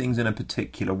perceive things in a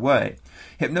particular way.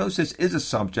 Hypnosis is a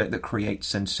subject that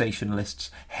creates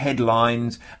sensationalists'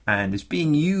 headlines and is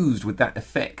being used with that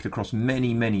effect across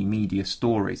many, many media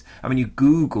stories. I mean, you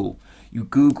Google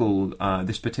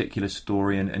this particular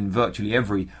story and virtually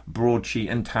every broadsheet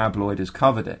and tabloid has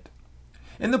covered it.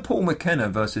 In the Paul McKenna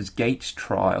versus Gates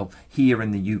trial here in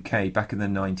the UK back in the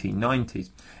 1990s,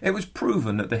 it was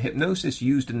proven that the hypnosis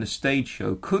used in the stage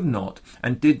show could not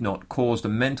and did not cause the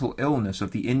mental illness of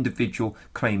the individual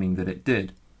claiming that it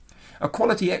did. A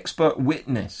quality expert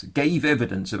witness gave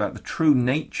evidence about the true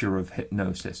nature of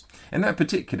hypnosis. In that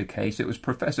particular case, it was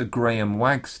Professor Graham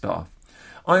Wagstaff.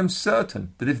 I am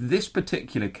certain that if this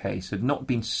particular case had not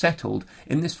been settled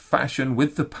in this fashion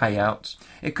with the payouts,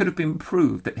 it could have been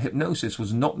proved that hypnosis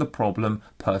was not the problem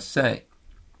per se.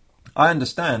 I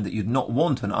understand that you'd not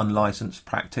want an unlicensed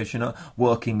practitioner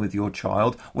working with your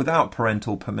child without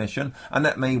parental permission, and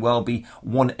that may well be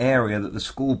one area that the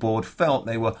school board felt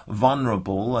they were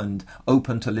vulnerable and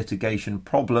open to litigation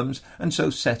problems, and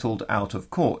so settled out of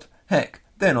court. Heck,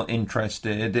 They're not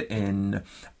interested in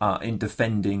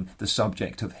defending the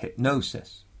subject of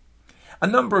hypnosis. A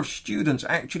number of students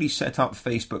actually set up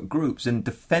Facebook groups in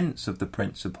defence of the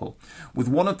principle, with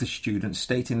one of the students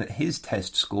stating that his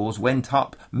test scores went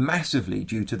up massively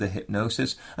due to the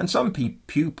hypnosis, and some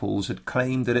pupils had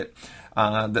claimed that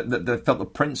they felt the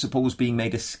principal was being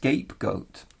made a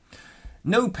scapegoat.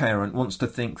 No parent wants to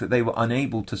think that they were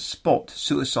unable to spot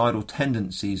suicidal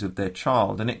tendencies of their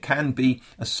child, and it can be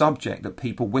a subject that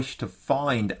people wish to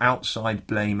find outside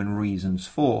blame and reasons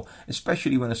for,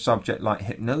 especially when a subject like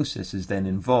hypnosis is then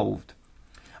involved.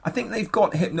 I think they've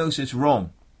got hypnosis wrong.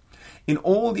 In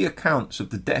all the accounts of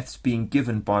the deaths being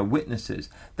given by witnesses,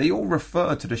 they all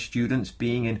refer to the students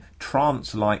being in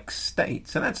trance-like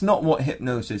states, and that's not what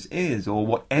hypnosis is or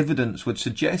what evidence would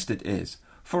suggest it is.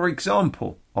 For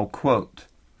example, I'll quote,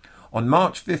 "On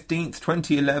March 15th,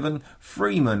 2011,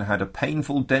 Freeman had a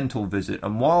painful dental visit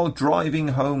and while driving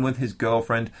home with his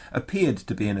girlfriend appeared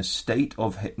to be in a state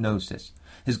of hypnosis.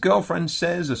 His girlfriend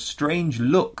says a strange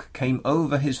look came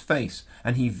over his face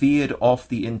and he veered off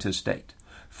the interstate.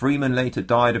 Freeman later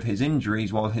died of his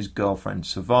injuries while his girlfriend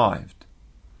survived."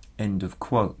 End of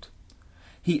quote.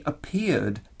 He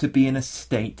appeared to be in a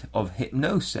state of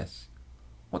hypnosis.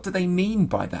 What do they mean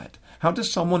by that? How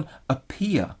does someone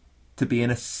appear to be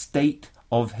in a state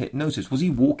of hypnosis? Was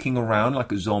he walking around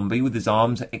like a zombie with his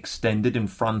arms extended in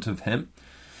front of him?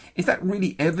 Is that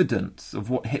really evidence of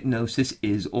what hypnosis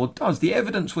is or does? The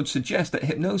evidence would suggest that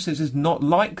hypnosis is not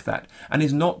like that and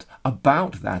is not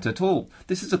about that at all.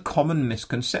 This is a common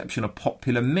misconception, a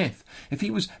popular myth. If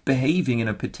he was behaving in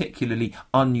a particularly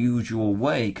unusual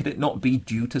way, could it not be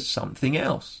due to something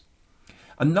else?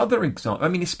 Another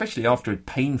example, especially after a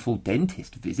painful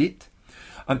dentist visit.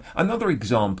 Another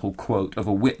example, quote, of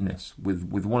a witness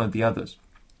with one of the others.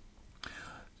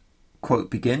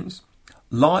 Quote begins,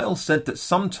 "Lyle said that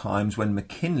sometimes when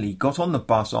McKinley got on the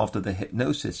bus after the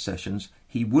hypnosis sessions,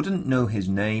 he wouldn't know his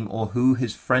name or who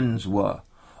his friends were.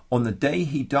 On the day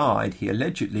he died, he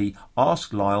allegedly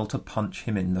asked Lyle to punch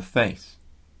him in the face."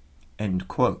 End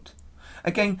quote.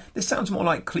 Again, this sounds more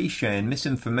like cliché and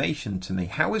misinformation to me.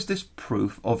 How is this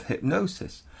proof of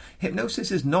hypnosis? Hypnosis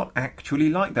is not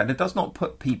actually like that. It does not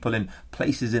put people in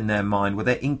places in their mind where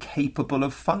they're incapable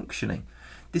of functioning.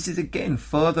 This is again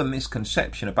further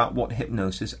misconception about what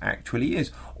hypnosis actually is.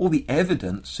 All the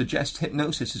evidence suggests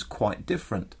hypnosis is quite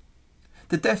different.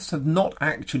 The deaths have not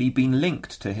actually been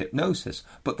linked to hypnosis,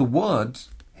 but the words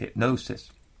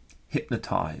hypnosis,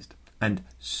 hypnotized, and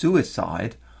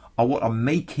suicide are what are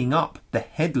making up the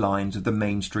headlines of the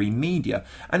mainstream media,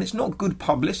 and it's not good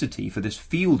publicity for this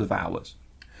field of ours.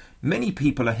 Many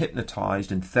people are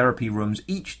hypnotized in therapy rooms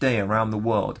each day around the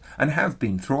world and have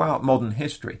been throughout modern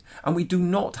history, and we do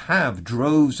not have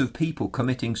droves of people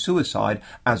committing suicide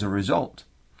as a result.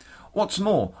 What's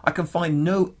more, I can find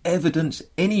no evidence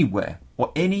anywhere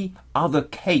or any other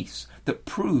case that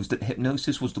proves that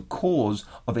hypnosis was the cause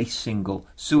of a single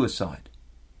suicide.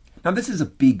 Now, this is a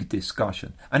big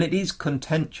discussion, and it is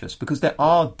contentious because there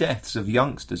are deaths of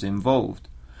youngsters involved.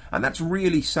 And that's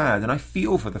really sad, and I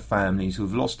feel for the families who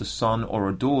have lost a son or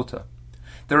a daughter.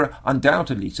 There are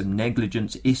undoubtedly some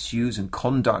negligence issues and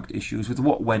conduct issues with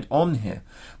what went on here.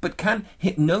 But can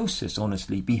hypnosis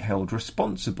honestly be held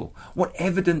responsible? What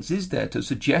evidence is there to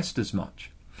suggest as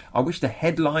much? I wish the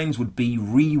headlines would be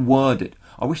reworded.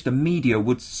 I wish the media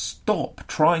would stop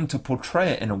trying to portray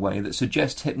it in a way that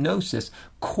suggests hypnosis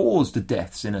caused the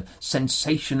deaths in a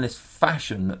sensationalist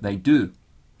fashion that they do.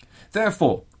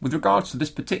 Therefore, with regards to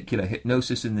this particular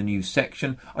hypnosis in the news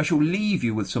section, I shall leave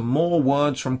you with some more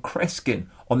words from Kreskin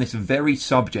on this very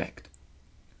subject.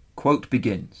 Quote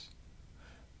begins,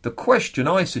 "The question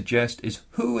I suggest is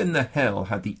who in the hell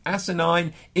had the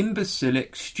asinine,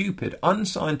 imbecilic, stupid,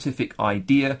 unscientific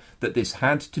idea that this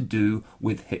had to do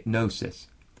with hypnosis?"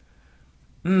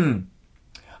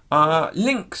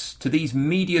 Links to these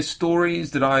media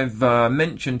stories that I've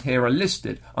mentioned here are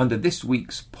listed under this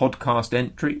week's podcast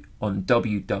entry on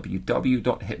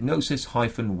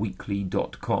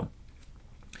www.hypnosis-weekly.com.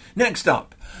 Next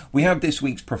up, we have this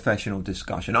week's professional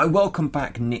discussion. I welcome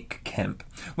back Nick Kemp.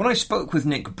 When I spoke with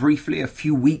Nick briefly a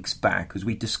few weeks back as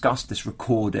we discussed this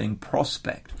recording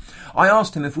prospect, I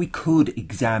asked him if we could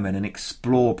examine and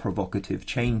explore provocative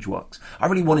change works. I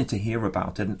really wanted to hear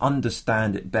about it and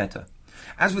understand it better.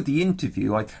 As with the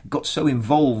interview, I got so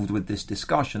involved with this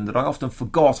discussion that I often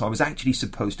forgot I was actually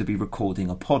supposed to be recording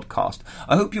a podcast.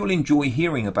 I hope you'll enjoy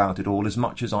hearing about it all as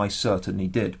much as I certainly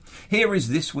did. Here is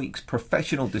this week's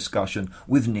professional discussion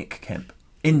with Nick Kemp.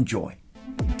 Enjoy.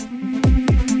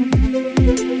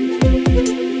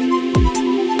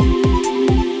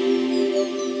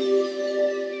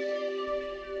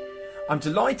 I'm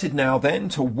delighted now then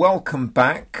to welcome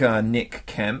back Nick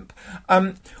Kemp.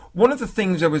 One of the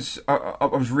things I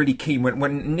was really keen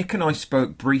when Nick and I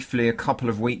spoke briefly a couple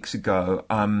of weeks ago.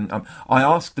 I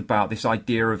asked about this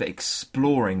idea of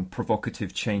exploring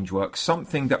provocative change work,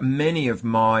 something that many of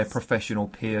my professional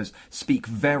peers speak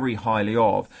very highly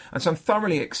of, and so I'm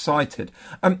thoroughly excited.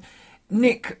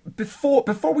 Nick, before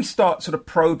we start sort of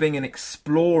probing and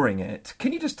exploring it,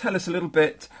 can you just tell us a little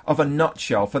bit of a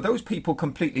nutshell, for those people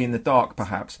completely in the dark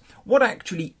perhaps, what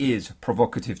actually is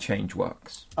provocative change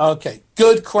works? Okay,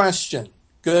 good question.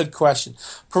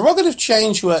 Provocative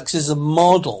change works is a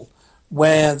model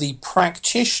where the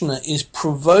practitioner is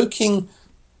provoking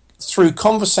through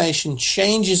conversation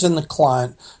changes in the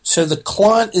client, so the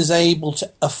client is able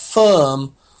to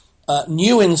affirm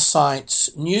new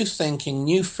insights, new thinking,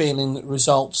 new feeling that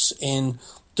results in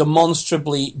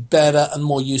demonstrably better and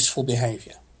more useful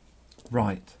behavior.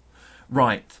 Right.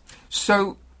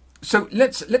 So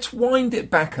let's wind it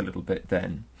back a little bit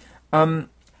then.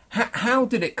 How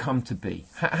did it come to be?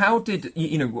 How did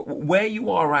where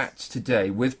you are at today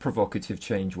with provocative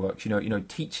change works?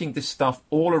 Teaching this stuff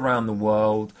all around the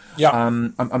world. Yeah.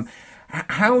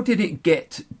 How did it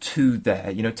get to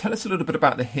there? Tell us a little bit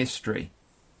about the history.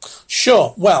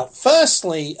 Sure. Well,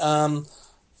 firstly,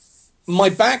 my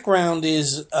background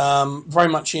is very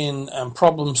much in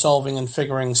problem solving and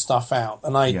figuring stuff out.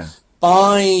 And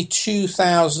by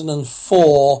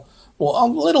 2004, or a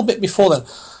little bit before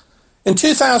that, in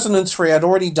 2003, I'd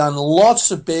already done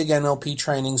lots of big NLP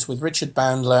trainings with Richard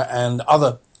Bandler and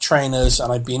other trainers,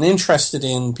 and I'd been interested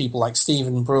in people like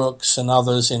Stephen Brooks and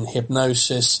others in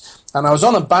hypnosis. And I was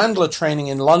on a Bandler training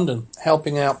in London,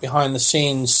 helping out behind the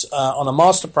scenes on a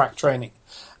Master Prac training.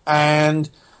 And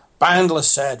Bandler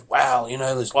said, well,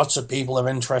 there's lots of people who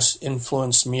have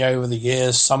influenced me over the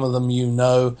years. Some of them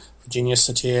Virginia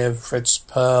Satir, Fritz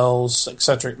Perls,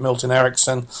 etc., Milton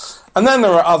Erickson. And then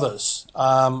there are others,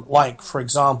 like, for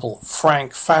example,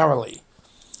 Frank Farrelly.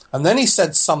 And then he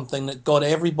said something that got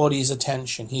everybody's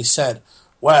attention. He said,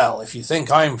 well, if you think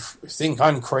I'm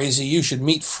crazy, you should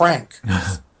meet Frank.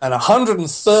 And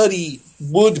 130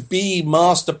 would-be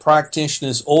master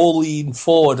practitioners all leaned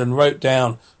forward and wrote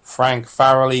down Frank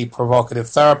Farrelly Provocative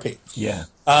Therapy. Yeah.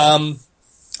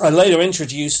 I later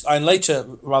interviewed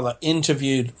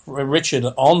Richard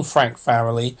on Frank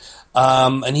Farrelly,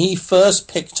 and he first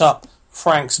picked up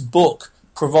Frank's book,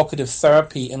 Provocative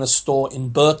Therapy, in a store in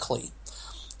Berkeley,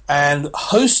 and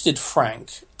hosted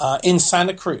Frank in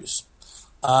Santa Cruz.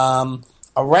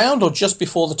 Around or just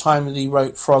before the time that he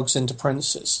wrote Frogs into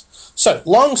Princes. So,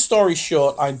 long story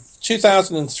short,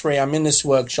 2003, I'm in this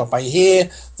workshop. I hear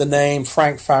the name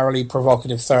Frank Farrelly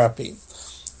Provocative Therapy.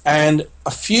 And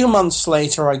a few months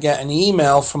later, I get an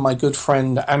email from my good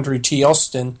friend Andrew T.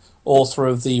 Austin, author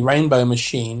of The Rainbow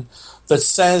Machine, that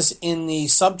says in the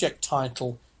subject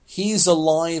title, he's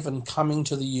alive and coming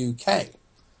to the UK.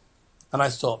 And I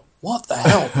thought, what the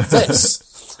hell is this?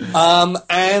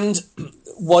 And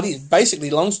basically,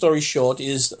 long story short,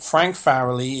 is that Frank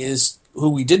Farrelly who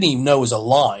we didn't even know was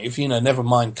alive, never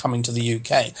mind coming to the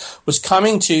UK, was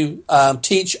coming to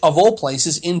teach, of all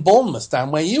places, in Bournemouth,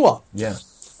 down where you are. Yeah.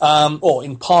 Or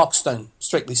in Parkstone,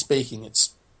 strictly speaking.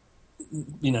 It's,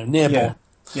 near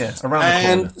Yeah, around the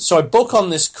corner. And so I book on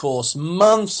this course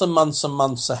months and months and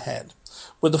months ahead,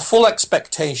 with the full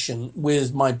expectation,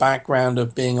 with my background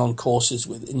of being on courses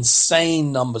with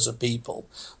insane numbers of people,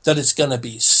 that it's going to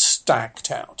be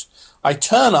stacked out. I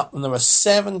turn up and there are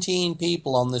 17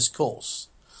 people on this course.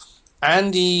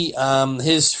 Andy,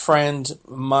 his friend,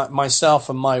 myself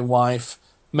and my wife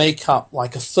make up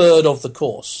like a third of the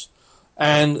course.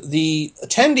 And the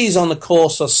attendees on the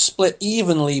course are split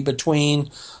evenly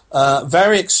between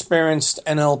very experienced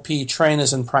NLP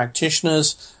trainers and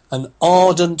practitioners and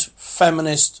ardent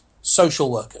feminist social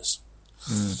workers,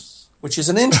 which is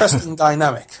an interesting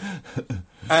dynamic.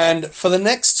 And for the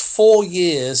next 4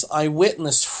 years, I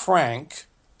witnessed Frank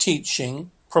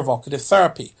teaching provocative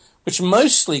therapy, which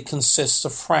mostly consists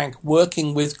of Frank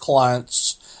working with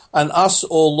clients and us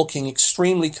all looking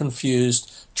extremely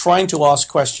confused, trying to ask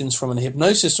questions from an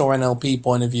hypnosis or NLP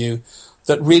point of view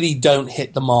that really don't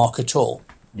hit the mark at all.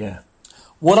 Yeah.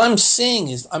 What I'm seeing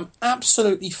is I'm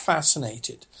absolutely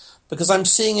fascinated, because I'm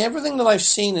seeing everything that I've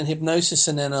seen in hypnosis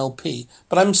and NLP,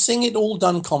 but I'm seeing it all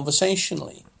done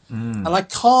conversationally. And I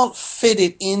can't fit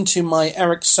it into my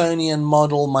Ericksonian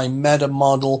model, my meta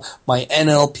model, my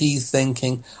NLP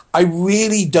thinking. I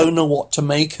really don't know what to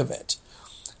make of it.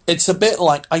 It's a bit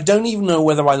like I don't even know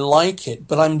whether I like it,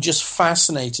 but I'm just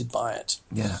fascinated by it.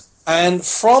 Yeah. And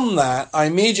from that, I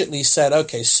immediately said,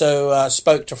 okay, so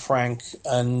spoke to Frank,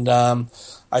 and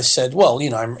I said, well,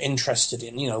 I'm interested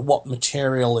in, what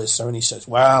material is there? And he says,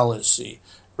 well, it's the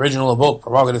original book,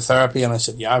 Provocative Therapy. And I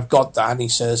said, yeah, I've got that. And he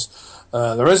says,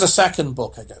 there is a second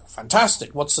book. I go,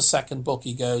 fantastic. What's the second book?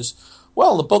 He goes,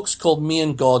 well, the book's called Me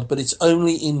and God, but it's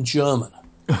only in German.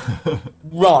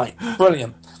 Right,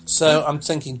 brilliant. So I'm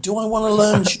thinking, do I want to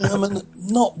learn German?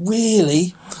 Not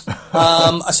really.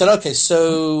 I said, okay,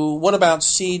 so what about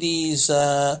CDs?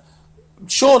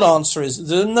 Short answer is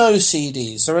there are no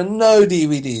CDs, there are no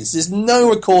DVDs, there's no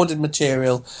recorded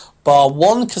material bar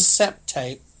one cassette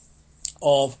tape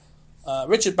of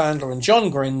Richard Bandler and John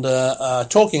Grinder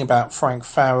talking about Frank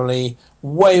Farrelly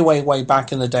way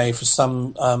back in the day for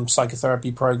some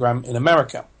psychotherapy program in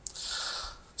America.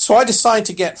 So I decided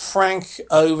to get Frank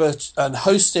over and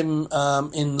host him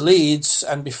in Leeds,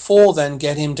 and before then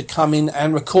get him to come in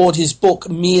and record his book,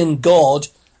 Me and God,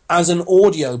 as an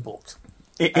audio book.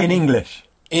 In English?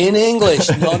 In English,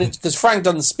 because Frank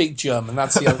doesn't speak German,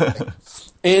 that's the other thing.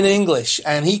 In English,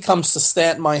 and he comes to stay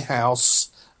at my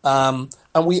house, and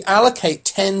we allocate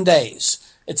 10 days.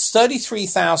 It's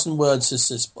 33,000 words is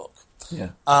this book.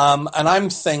 Yeah. And I'm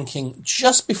thinking,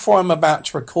 just before I'm about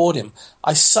to record him,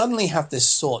 I suddenly have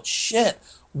this thought, shit,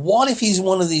 what if he's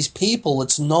one of these people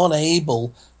that's not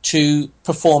able to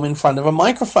perform in front of a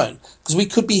microphone? Because we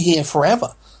could be here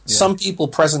forever. Yeah. Some people,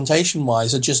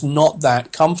 presentation-wise, are just not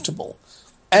that comfortable.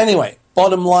 Anyway,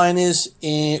 bottom line is,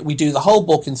 we do the whole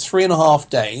book in 3.5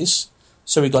 days,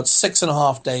 so we got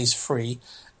 6.5 days free,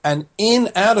 and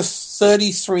out of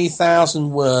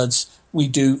 33,000 words, we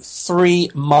do 3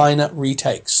 minor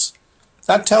retakes.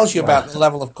 That tells you about the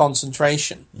level of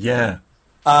concentration. Yeah.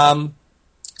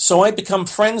 So I become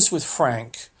friends with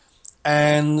Frank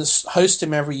and host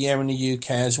him every year in the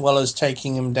UK, as well as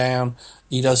taking him down.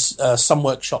 He does some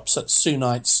workshops at Sue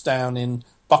Knight's down in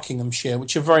Buckinghamshire,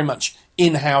 which are very much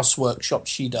in-house workshops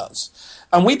she does.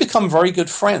 And we become very good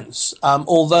friends,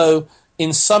 although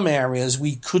in some areas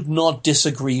we could not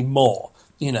disagree more,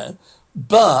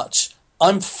 But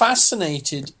I'm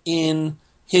fascinated in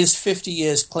his 50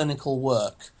 years clinical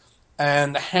work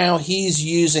and how he's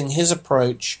using his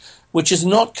approach, which has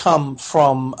not come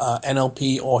from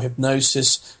NLP or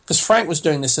hypnosis, because Frank was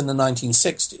doing this in the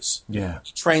 1960s. Yeah.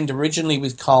 He trained originally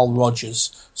with Carl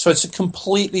Rogers, so it's a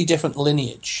completely different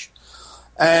lineage.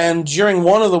 And during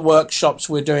one of the workshops,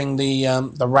 we're doing the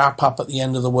wrap-up at the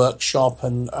end of the workshop,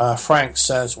 and Frank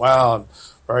says, well, I'm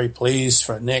very pleased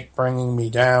for Nick bringing me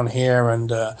down here,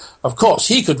 and of course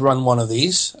he could run one of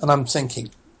these. And I'm thinking,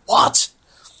 what?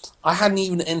 I hadn't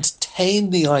even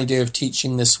entertained the idea of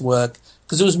teaching this work,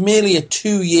 because it was merely a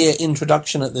 2-year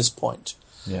introduction at this point.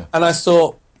 Yeah. And I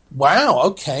thought, wow,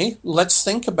 okay, let's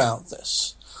think about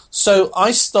this. So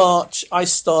I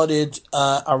started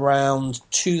around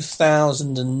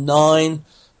 2009,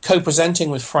 co-presenting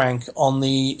with Frank on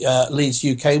the Leeds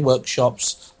UK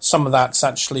workshops. Some of that's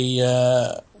actually,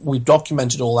 we've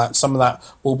documented all that. Some of that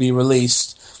will be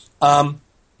released.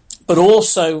 But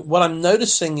also what I'm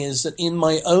noticing is that in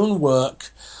my own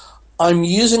work, I'm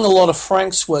using a lot of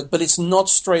Frank's work, but it's not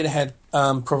straight ahead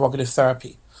provocative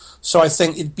therapy. So I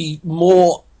think it'd be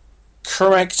more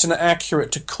correct and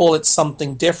accurate to call it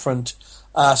something different.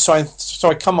 So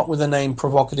I come up with the name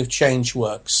Provocative Change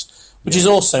Works, which is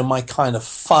also my kind of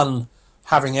fun,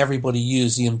 having everybody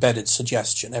use the embedded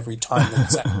suggestion every time.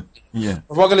 Yeah.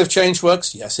 Provocative Change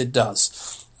Works? Yes, it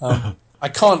does. I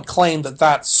can't claim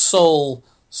that sole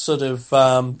sort of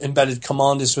embedded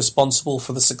command is responsible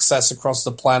for the success across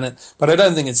the planet, but I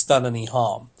don't think it's done any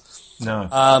harm.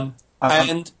 No.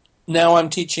 And now I'm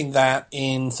teaching that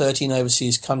in 13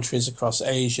 overseas countries across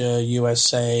Asia,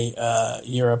 USA,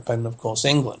 Europe, and of course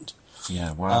England.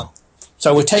 Yeah, wow.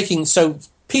 So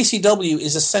PCW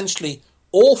is essentially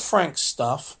all Frank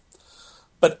stuff,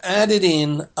 but added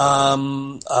in a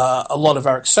lot of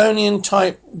Ericksonian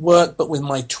type work, but with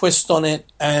my twist on it,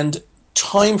 and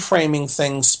time framing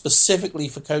things specifically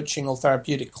for coaching or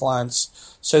therapeutic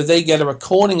clients, so they get a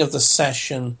recording of the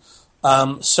session.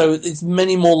 So it's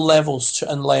many more levels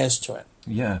and layers to it.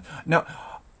 Yeah. Now,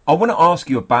 I want to ask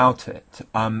you about it.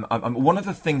 One of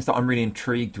the things that I'm really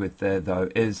intrigued with there, though,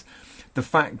 is the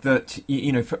fact that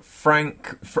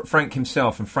Frank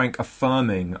himself and Frank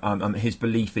affirming his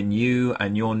belief in you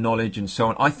and your knowledge and so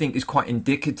on, I think is quite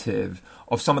indicative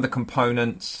of some of the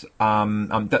components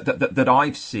that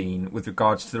I've seen with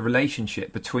regards to the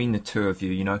relationship between the two of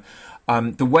you.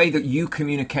 The way that you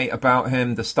communicate about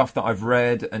him, the stuff that I've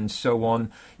read and so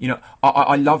on,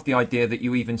 I love the idea that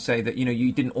you even say that,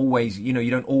 you didn't always, you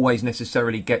don't always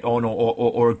necessarily get on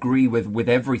or agree with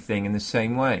everything in the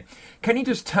same way. Can you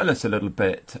just tell us a little little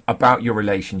bit about your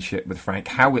relationship with Frank,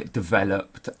 how it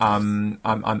developed, and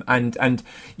how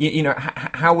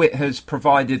it has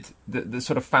provided the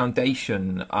sort of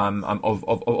foundation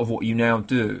of what you now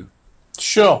do?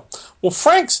 Sure. Well,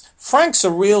 Frank's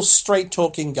a real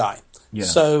straight-talking guy. Yeah.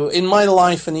 So in my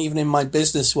life and even in my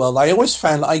business world, I always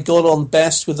found I got on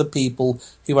best with the people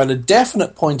who had a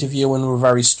definite point of view and were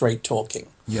very straight-talking.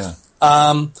 Yeah.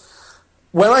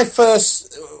 When I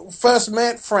first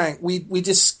met Frank, we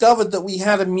discovered that we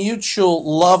had a mutual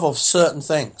love of certain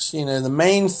things. The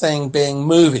main thing being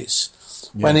movies.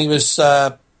 Yeah. When he was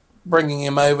bringing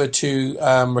him over to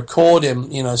record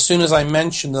him, as soon as I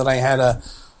mentioned that I had a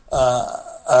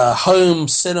home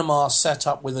cinema set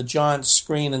up with a giant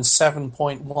screen and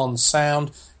 7.1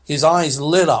 sound, his eyes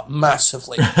lit up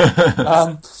massively.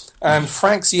 And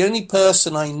Frank's the only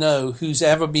person I know who's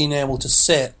ever been able to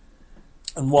sit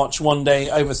and watch one day,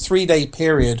 over a 3-day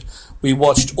period, we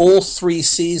watched all 3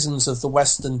 seasons of the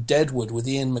Western Deadwood with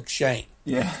Ian McShane.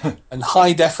 Yeah. And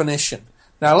high definition.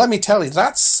 Now, let me tell you,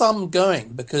 that's some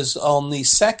going, because on the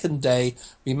second day,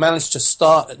 we managed to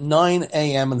start at 9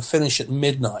 a.m. and finish at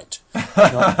midnight.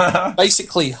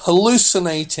 Basically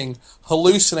hallucinating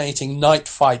night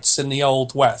fights in the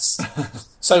Old West.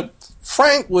 So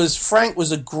Frank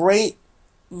was a great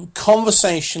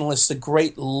conversationalist, a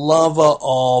great lover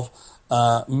of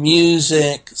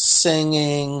music,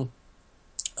 singing,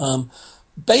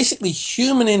 basically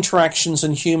human interactions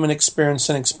and human experience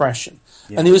and expression.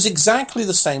 Yeah. And he was exactly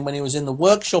the same when he was in the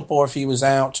workshop or if he was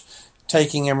out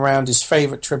taking him around his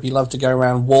favorite trip. He loved to go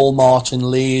around Walmart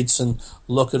in Leeds and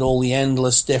look at all the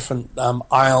endless different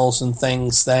aisles and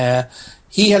things there.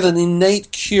 He had an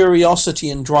innate curiosity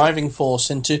and driving force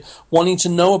into wanting to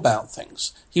know about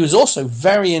things. He was also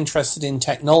very interested in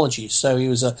technology, so he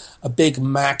was a big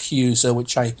Mac user,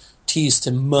 which I teased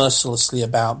him mercilessly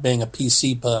about, being a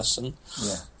PC person.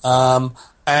 Yeah.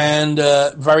 And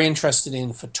very interested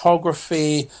in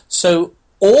photography. So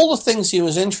all the things he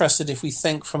was interested, if we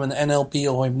think from an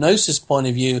NLP or hypnosis point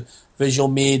of view, visual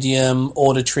medium,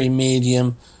 auditory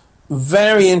medium,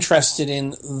 very interested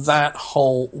in that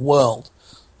whole world.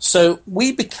 So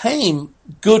we became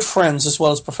good friends as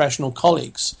well as professional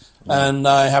colleagues. Yeah. And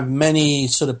I have many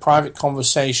sort of private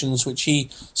conversations which he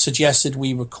suggested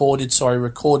we recorded, so I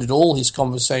recorded all his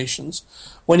conversations.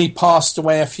 When he passed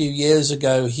away a few years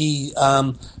ago, he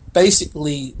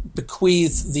basically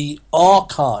bequeathed the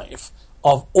archive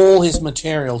of all his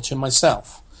material to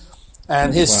myself.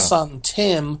 And his son,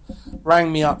 Tim,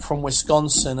 rang me up from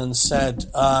Wisconsin and said,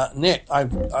 Nick,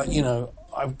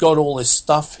 I've got all this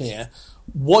stuff here.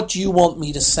 What do you want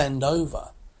me to send over?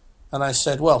 And I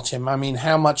said, well, Tim,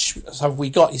 how much have we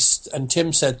got? And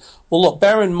Tim said, well, look,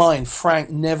 bear in mind, Frank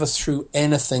never threw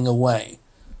anything away.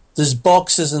 There's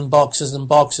boxes and boxes and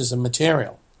boxes of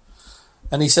material.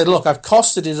 And he said, look, I've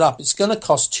costed it up. It's going to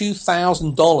cost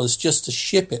 $2,000 just to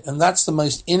ship it. And that's the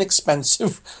most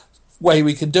inexpensive way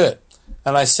we could do it.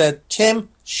 And I said, Tim,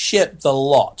 ship the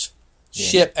lot. Yeah.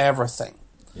 Ship everything.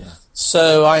 Yeah.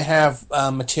 So I have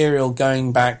material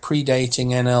going back, predating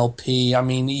NLP,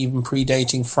 even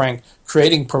predating Frank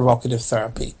creating provocative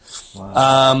therapy.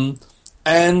 Wow.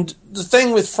 And the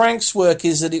thing with Frank's work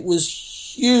is that it was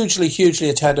hugely, hugely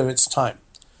ahead of its time.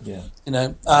 Yeah.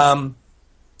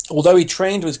 Although he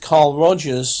trained with Carl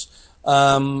Rogers,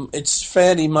 it's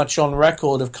fairly much on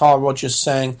record of Carl Rogers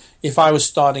saying, if I was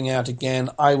starting out again,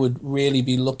 I would really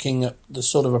be looking at the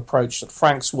sort of approach that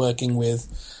Frank's working with.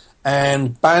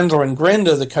 And Bandler and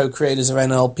Grinder, the co-creators of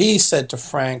NLP, said to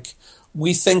Frank,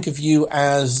 we think of you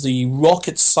as the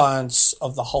rocket science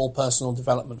of the whole personal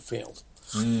development field.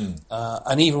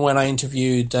 And even when I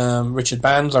interviewed Richard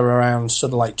Bandler around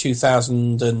sort of like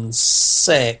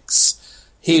 2006,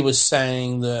 he was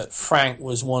saying that Frank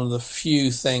was one of the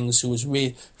few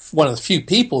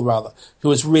people who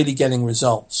was really getting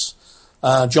results.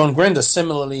 John Grinder,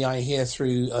 similarly, I hear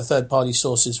through third-party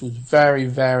sources, was very,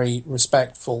 very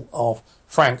respectful of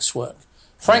Frank's work.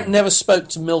 Frank never spoke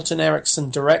to Milton Erickson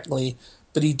directly,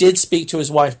 but he did speak to his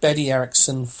wife, Betty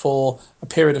Erickson, for a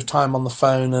period of time on the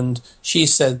phone, and she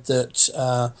said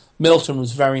that Milton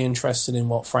was very interested in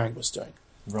what Frank was doing.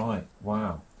 Right,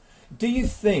 wow. Do you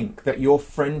think that your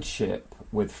friendship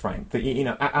with Frank, that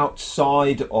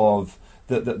outside of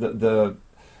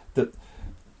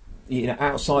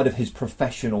outside of his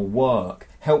professional work,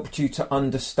 helped you to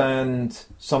understand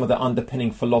some of the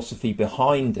underpinning philosophy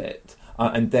behind it,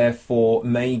 and therefore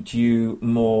made you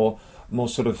more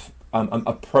sort of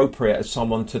appropriate as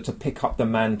someone to pick up the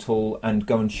mantle and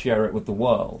go and share it with the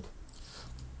world?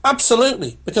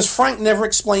 Absolutely, because Frank never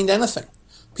explained anything.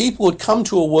 People would come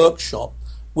to a workshop,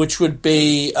 which would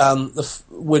be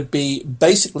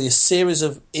basically a series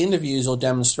of interviews or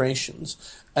demonstrations,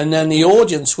 and then the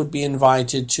audience would be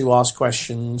invited to ask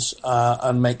questions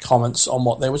and make comments on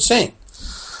what they were seeing.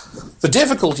 The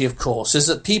difficulty, of course, is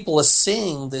that people are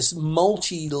seeing this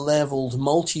multi-leveled,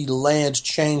 multi-layered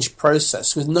change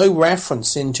process with no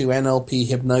reference into NLP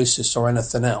hypnosis or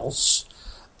anything else,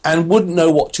 and wouldn't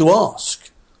know what to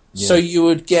ask. Yeah. So you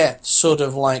would get sort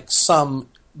of like some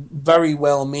very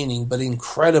well-meaning but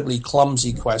incredibly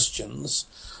clumsy questions,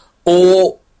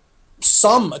 or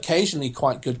some occasionally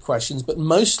quite good questions, but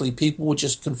mostly people were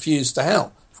just confused to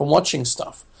hell from watching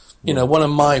stuff. You know, one of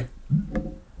my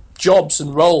jobs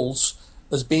and roles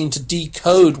has been to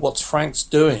decode what Frank's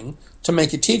doing to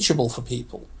make it teachable for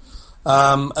people.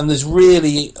 And there's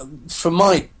really,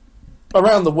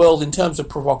 around the world in terms of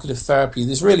provocative therapy,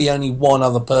 there's really only one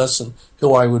other person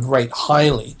who I would rate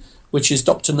highly, which is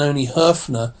Dr. Noni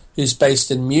Herfner, who's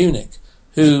based in Munich,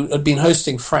 who had been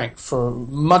hosting Frank for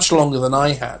much longer than I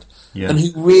had, and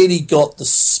who really got the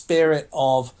spirit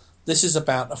of, this is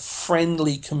about a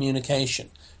friendly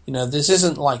communication. You know, this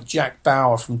isn't like Jack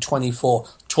Bauer from 24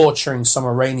 torturing some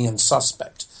Iranian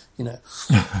suspect. You know,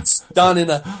 it's done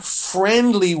in a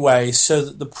friendly way so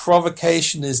that the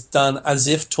provocation is done as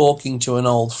if talking to an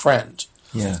old friend.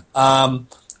 Yeah. And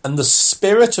the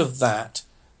spirit of that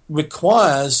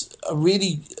requires a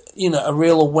really, a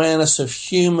real awareness of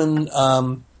human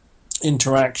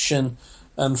interaction.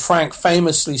 And Frank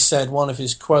famously said, one of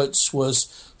his quotes was,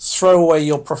 "Throw away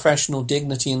your professional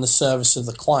dignity in the service of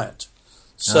the client."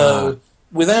 So,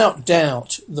 without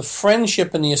doubt, the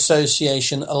friendship and the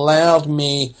association allowed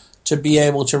me to be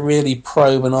able to really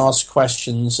probe and ask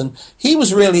questions. And he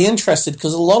was really interested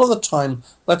because a lot of the time,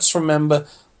 let's remember,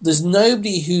 there's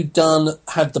nobody who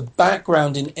had the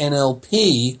background in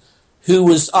NLP who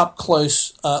was up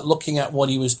close looking at what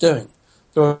he was doing.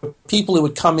 There were people who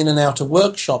would come in and out of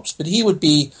workshops, but he would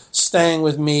be staying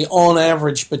with me on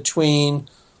average between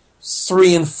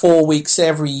 3 and 4 weeks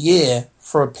every year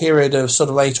for a period of sort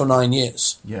of 8 or 9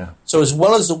 years. Yeah. So as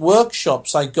well as the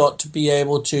workshops, I got to be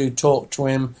able to talk to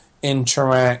him,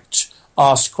 interact,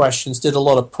 ask questions, did a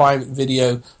lot of private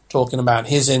video talking about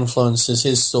his influences,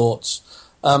 his thoughts.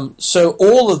 So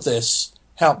all of this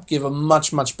helped give a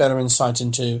much, much better insight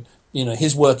into,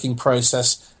 his working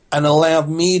process and allowed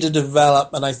me to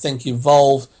develop and I think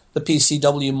evolve the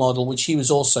PCW model, which he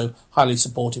was also highly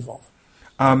supportive of.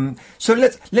 So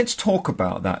let's talk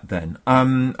about that then.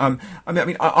 I'm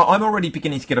already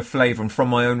beginning to get a flavour, and from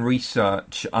my own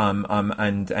research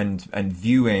and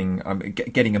viewing,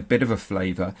 getting a bit of a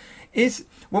flavour. Is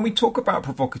when we talk about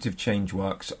provocative change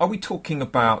works, are we talking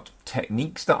about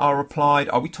techniques that are applied?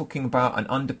 Are we talking about an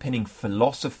underpinning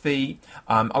philosophy?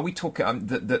 Are we talking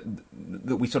that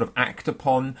we sort of act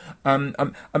upon?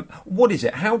 What is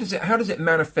it? How does it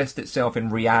manifest itself in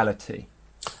reality?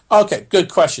 Okay, good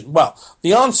question. Well,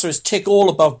 the answer is tick all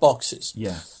above boxes.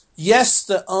 Yeah. Yes,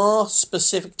 there are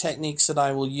specific techniques that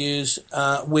I will use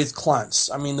with clients.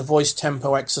 I mean, the voice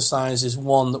tempo exercise is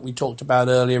one that we talked about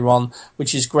earlier on,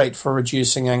 which is great for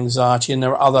reducing anxiety, and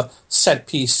there are other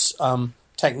set-piece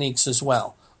techniques as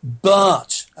well.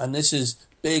 But, and this is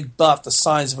big but, the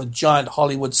size of a giant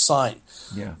Hollywood sign,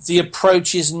 the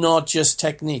approach is not just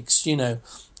techniques,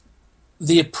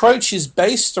 The approach is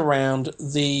based around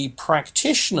the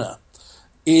practitioner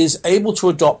is able to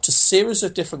adopt a series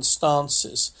of different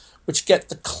stances which get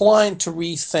the client to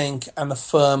rethink and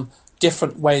affirm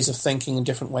different ways of thinking and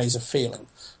different ways of feeling.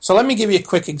 So let me give you a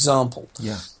quick example.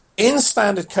 Yeah. In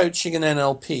standard coaching and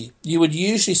NLP, you would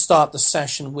usually start the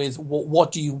session with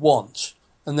what do you want?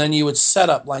 And then you would set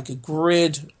up like a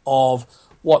grid of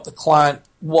what the client,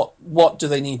 what do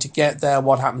they need to get there,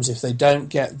 what happens if they don't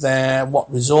get there,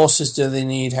 what resources do they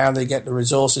need, how they get the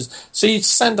resources. So you'd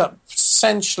send up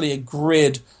essentially a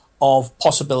grid of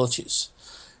possibilities.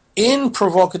 In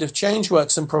provocative change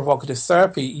works and provocative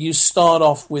therapy, you start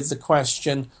off with the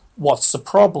question, what's the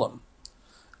problem?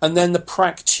 And then the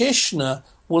practitioner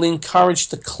will encourage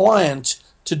the client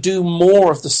to do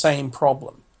more of the same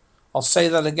problem. I'll say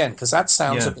that again because that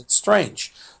sounds a bit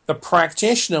strange. The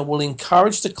practitioner will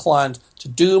encourage the client to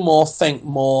do more, think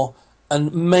more,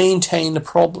 and maintain the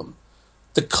problem.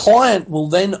 The client will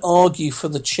then argue for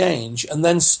the change and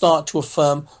then start to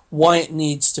affirm why it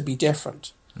needs to be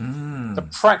different. The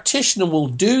practitioner will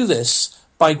do this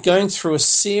by going through a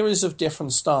series of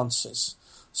different stances.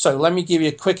 So let me give you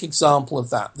a quick example of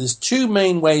that. There's two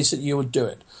main ways that you would do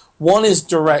it. One is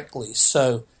directly.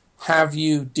 So have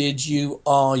you, did you,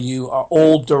 are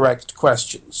all direct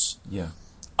questions. Yeah.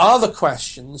 Other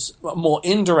questions, more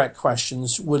indirect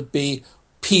questions, would be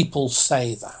people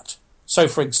say that. So,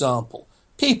 for example,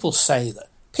 people say that.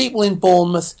 people in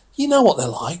Bournemouth, you know what they're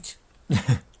like.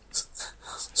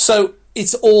 So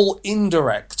it's all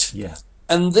indirect. Yeah.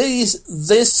 And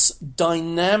this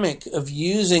dynamic of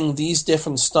using these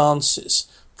different stances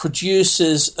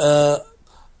produces a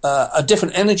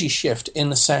different energy shift in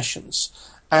the sessions.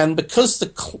 And because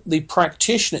the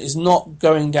practitioner is not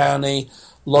going down a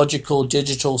logical,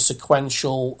 digital,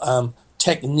 sequential,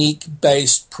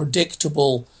 technique-based,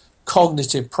 predictable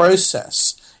cognitive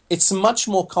process, it's much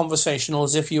more conversational,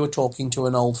 as if you were talking to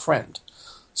an old friend.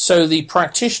 So the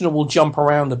practitioner will jump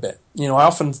around a bit. I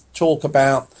often talk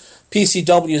about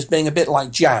PCW as being a bit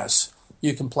like jazz.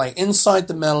 You can play inside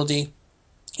the melody,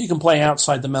 you can play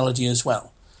outside the melody as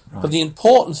well. Right. But the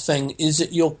important thing is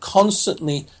that you're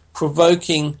constantly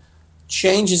provoking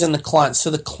changes in the client, so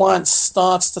the client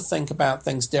starts to think about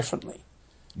things differently.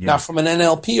 Yeah. Now, from an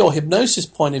NLP or hypnosis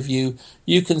point of view,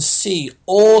 you can see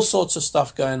all sorts of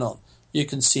stuff going on. You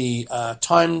can see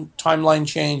timeline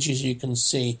changes, you can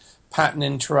see pattern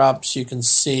interrupts, you can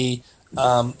see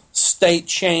state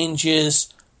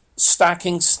changes,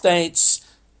 stacking states,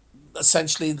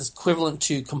 essentially the equivalent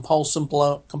to compulsion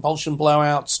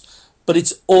blowouts, but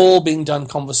it's all being done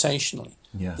conversationally.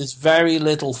 Yeah. There's very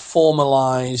little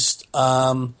formalized,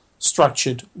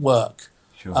 structured work.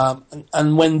 Sure.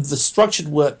 And when the structured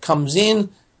work comes in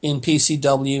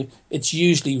PCW, it's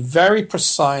usually very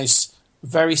precise,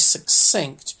 very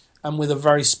succinct, and with a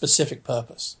very specific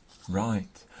purpose. Right.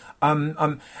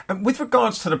 And with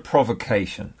regards to the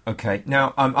provocation, okay.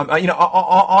 Now,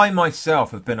 I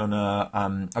myself have been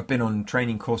on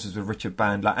training courses with Richard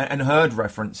Bandler and heard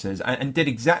references and did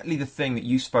exactly the thing that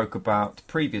you spoke about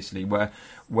previously,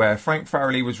 where Frank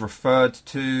Farrelly was referred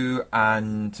to,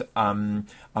 and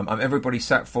everybody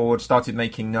sat forward, started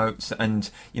making notes, and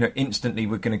instantly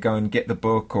we're going to go and get the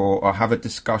book or have a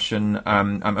discussion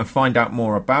and find out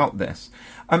more about this.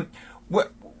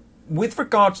 With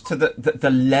regards to the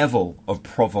level of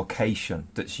provocation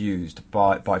that's used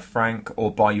by Frank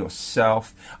or by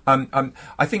yourself,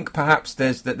 I think perhaps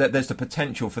there's the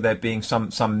potential for there being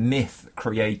some myth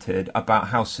created about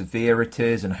how severe it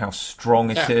is and how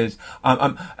strong it is.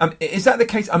 Is that the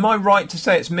case? Am I right to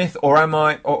say it's myth, or am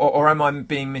I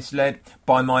being misled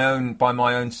by my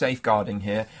own safeguarding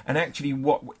here? And actually,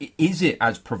 what is it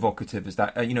as provocative as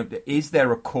that? Is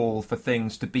there a call for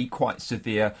things to be quite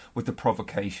severe with the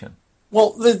provocation?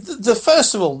 Well, the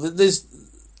first of all,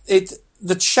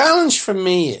 the challenge for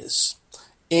me is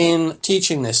in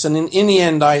teaching this, and in the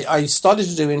end, I started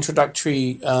to do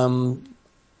introductory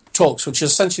talks, which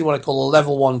is essentially what I call a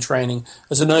level 1 training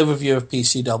as an overview of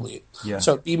PCW. Yeah.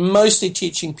 So it'd be mostly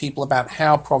teaching people about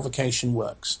how provocation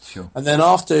works. Sure. And then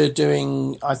after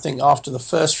the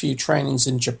first few trainings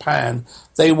in Japan,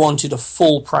 they wanted a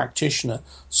full practitioner.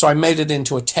 So I made it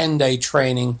into a 10-day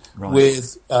training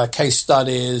with case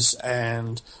studies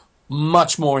and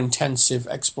much more intensive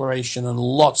exploration and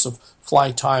lots of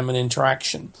fly time and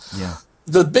interaction. Yeah.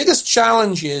 The biggest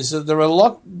challenge is that there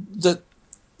are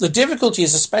the difficulty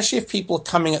is, especially if people are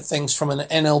coming at things from an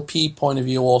NLP point of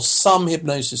view or some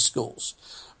hypnosis schools,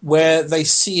 where they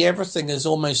see everything as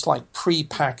almost like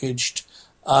pre-packaged,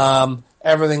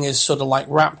 everything is sort of like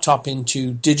wrapped up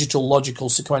into digital, logical,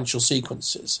 sequential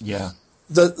sequences. Yeah.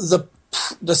 The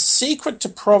secret to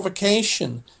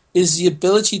provocation is the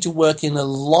ability to work in a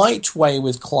light way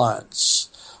with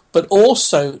clients, but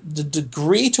also the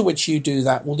degree to which you do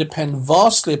that will depend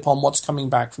vastly upon what's coming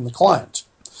back from the client.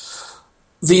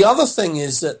 The other thing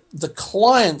is that the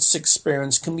client's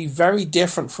experience can be very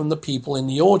different from the people in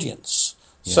the audience.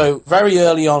 Yeah. So very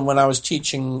early on when I was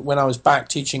back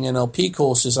teaching NLP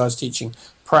courses, I was teaching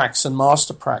Prax and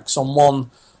Master Prax. On one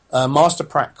Master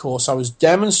Prax course, I was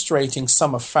demonstrating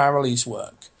some of Farrelly's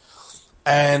work.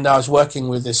 And I was working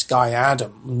with this guy,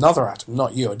 Adam, another Adam,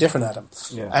 not you, a different Adam.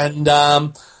 Yeah. And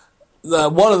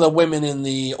one of the women in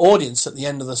the audience at the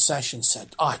end of the session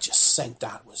said, I just think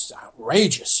that was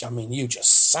outrageous. I mean, you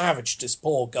just savaged this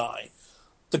poor guy.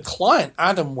 The client,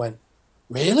 Adam, went,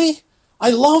 really? I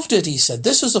loved it, he said.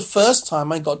 This was the first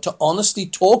time I got to honestly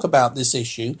talk about this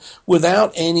issue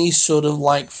without any sort of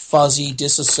like fuzzy,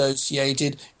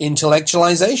 disassociated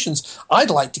intellectualizations. I'd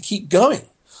like to keep going.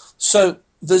 So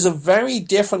there's a very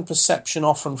different perception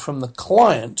often from the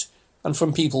client and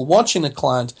from people watching the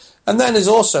client. And then there's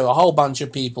also a whole bunch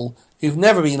of people who've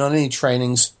never been on any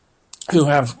trainings who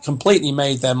have completely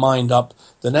made their mind up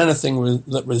that anything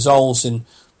that results in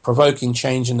provoking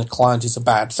change in the client is a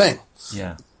bad thing.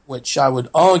 Yeah. Which I would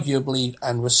arguably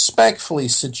and respectfully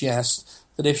suggest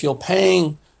that if you're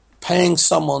paying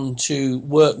someone to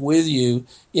work with you,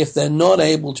 if they're not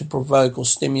able to provoke or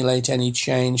stimulate any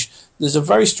change, there's a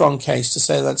very strong case to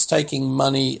say that's taking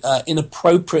money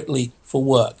inappropriately for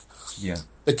work. Yeah.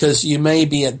 Because you may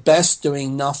be at best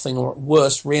doing nothing, or at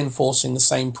worst reinforcing the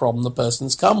same problem the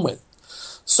person's come with.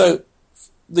 So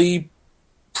the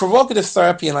provocative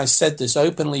therapy, and I said this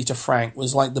openly to Frank,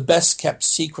 was like the best kept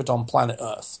secret on planet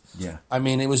Earth. Yeah. I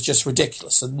mean, it was just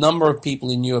ridiculous. The number of people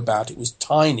who knew about it was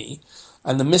tiny,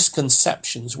 and the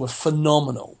misconceptions were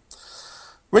phenomenal.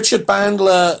 Richard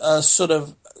Bandler sort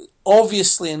of,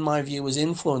 obviously, in my view, was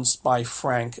influenced by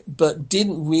Frank, but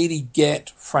didn't really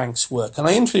get Frank's work. And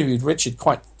I interviewed Richard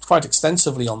quite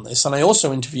extensively on this, and I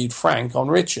also interviewed Frank on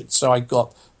Richard, so I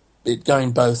got it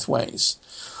going both ways.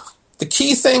 The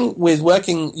key thing with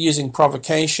working using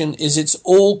provocation is it's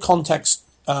all context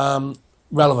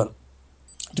relevant.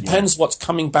 It depends what's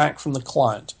coming back from the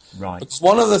client. Right. Because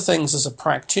one of the things as a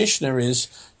practitioner is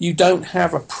you don't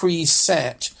have a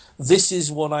preset, this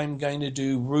is what I'm going to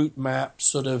do, route map,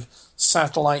 sort of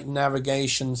satellite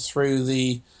navigation through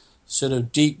the sort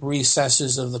of deep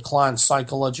recesses of the client's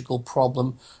psychological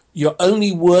problem. You're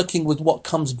only working with what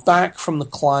comes back from the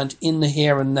client in the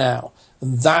here and now.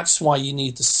 And that's why you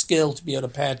need the skill to be able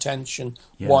to pay attention,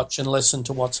 watch, and listen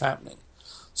to what's happening.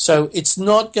 So it's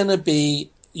not going to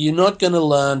be, you're not going to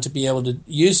learn to be able to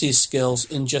use these skills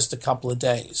in just a couple of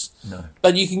days. No.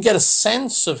 But you can get a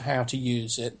sense of how to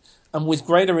use it, and with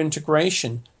greater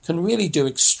integration can really do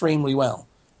extremely well.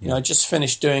 You know, I just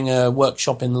finished doing a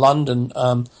workshop in London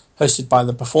hosted by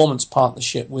the Performance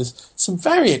Partnership with some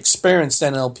very experienced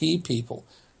NLP people,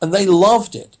 and they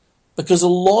loved it because a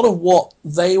lot of what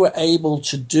they were able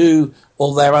to do,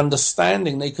 or their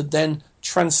understanding, they could then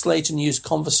translate and use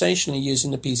conversationally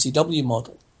using the PCW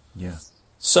model. Yeah.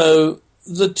 So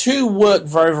the two work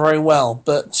very, very well,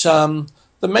 but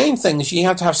the main thing is you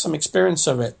have to have some experience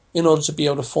of it in order to be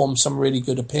able to form some really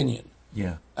good opinion.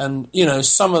 Yeah. And, you know,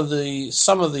 some of the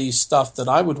stuff that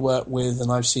I would work with,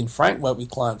 and I've seen Frank work with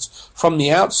clients, from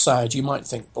the outside you might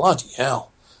think, bloody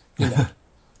hell, you know.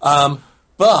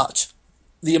 But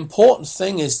the important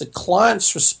thing is the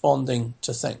client's responding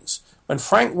to things. When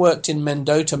Frank worked in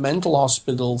Mendota Mental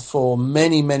Hospital for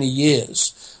many, many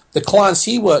years, the clients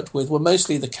he worked with were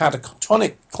mostly the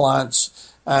catatonic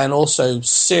clients and also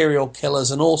serial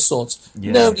killers and all sorts.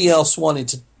 Yeah. Nobody else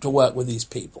wanted to work with these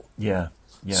people. Yeah.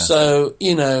 Yeah. So,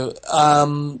 you know,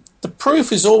 the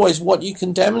proof is always what you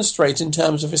can demonstrate in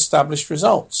terms of established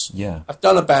results. Yeah. I've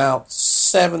done about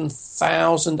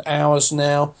 7,000 hours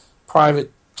now,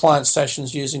 private client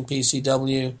sessions using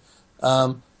PCW.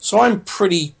 So I'm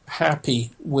pretty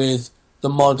happy with the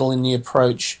model and the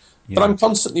approach, but I'm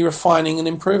constantly refining and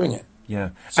improving it. Yeah.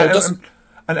 So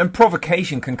and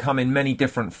provocation can come in many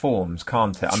different forms,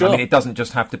 can't it? Sure. I mean, it doesn't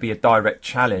just have to be a direct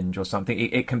challenge or something.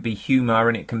 It can be humour,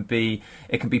 and it can be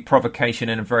provocation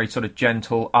in a very sort of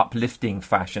gentle, uplifting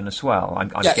fashion as well.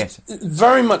 I guess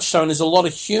very much so, and there's a lot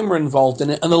of humour involved in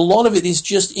it, and a lot of it is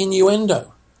just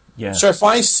innuendo. Yeah. So if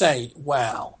I say,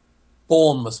 "Wow,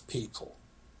 Bournemouth people,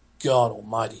 God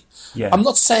Almighty," I'm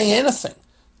not saying anything.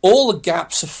 All the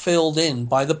gaps are filled in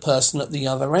by the person at the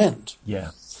other end.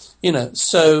 Yeah. You know,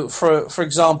 so for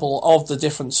example, of the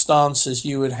different stances,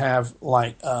 you would have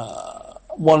like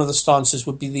one of the stances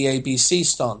would be the ABC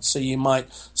stance. So you might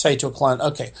say to a client,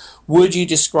 okay, would you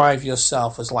describe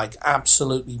yourself as like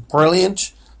absolutely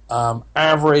brilliant,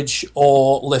 average,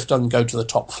 or lift and go to the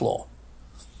top floor?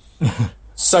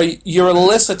 So you're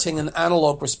eliciting an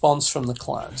analog response from the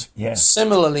client. Yeah.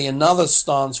 Similarly, another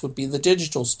stance would be the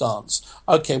digital stance.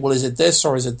 Okay, well, is it this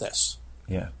or is it this?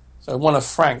 Yeah. So one of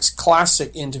Frank's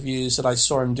classic interviews that I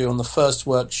saw him do on the first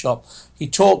workshop, he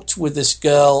talked with this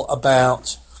girl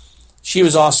about, she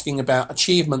was asking about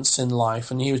achievements in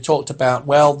life, and he talked about,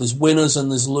 well, there's winners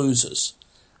and there's losers.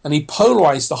 And he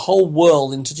polarized the whole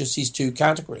world into just these two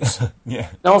categories. Yeah.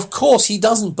 Now, of course, he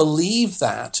doesn't believe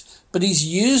that, but he's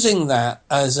using that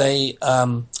as a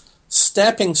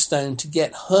stepping stone to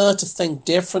get her to think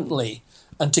differently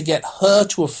and to get her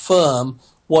to affirm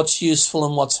what's useful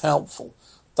and what's helpful.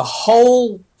 The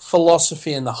whole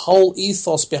philosophy and the whole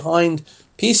ethos behind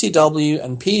PCW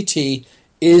and PT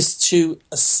is to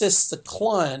assist the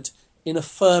client in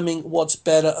affirming what's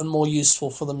better and more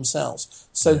useful for themselves.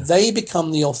 So they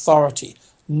become the authority,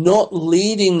 not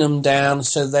leading them down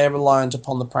so they're reliant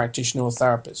upon the practitioner or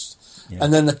therapist. Yeah.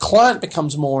 And then the client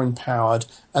becomes more empowered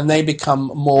and they become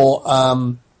more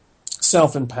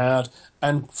self-empowered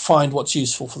and find what's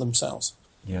useful for themselves.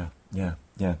 Yeah, yeah.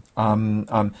 Yeah.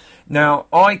 Now,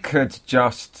 I could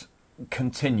just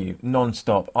continue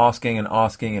non-stop asking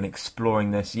and exploring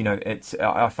this. You know,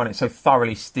 I find it so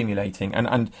thoroughly stimulating,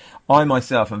 and I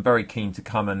myself am very keen to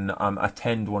come and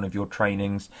attend one of your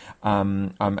trainings,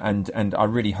 and I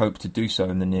really hope to do so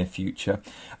in the near future.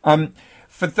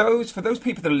 For those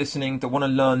people that are listening that want to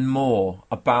learn more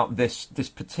about this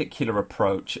particular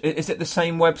approach, is it the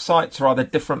same websites or are there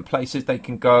different places they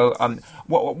can go?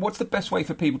 What's the best way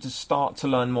for people to start to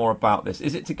learn more about this?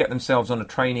 Is it to get themselves on a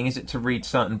training? Is it to read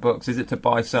certain books? Is it to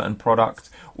buy certain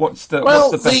products? What's the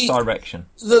best direction?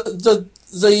 The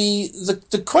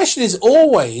question is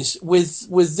always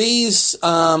with these.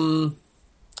 The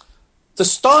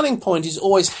starting point is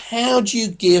always, how do you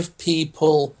give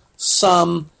people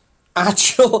some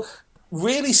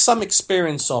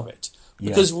experience of it?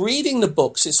 Because reading the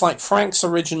books, it's like Frank's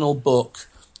original book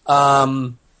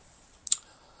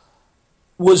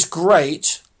was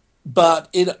great, but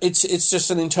it's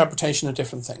just an interpretation of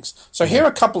different things. So here are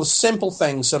a couple of simple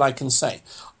things that I can say.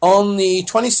 On the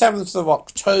 27th of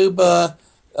October,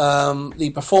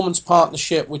 the Performance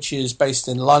Partnership, which is based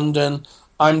in London,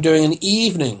 I'm doing an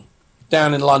evening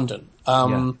down in London,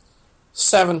 7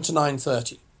 to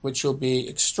 9:30, which will be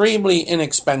extremely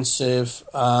inexpensive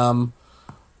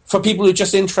for people who are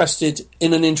just interested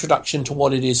in an introduction to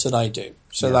what it is that I do.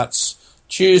 So that's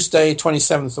Tuesday,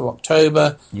 27th of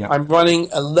October. I'm running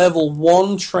a level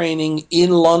 1 training in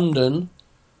London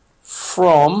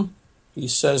from, he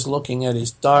says, looking at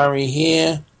his diary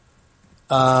here,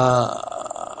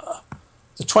 the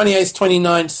 28th,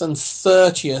 29th, and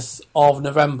 30th of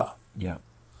November.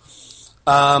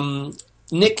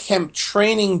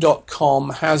 NickKempTraining.com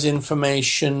has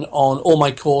information on all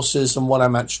my courses and what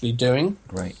I'm actually doing.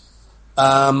 Great.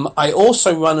 I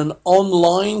also run an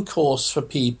online course for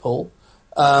people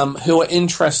who are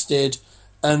interested,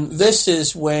 and this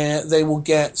is where they will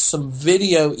get some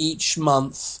video each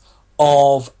month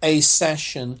of a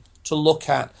session to look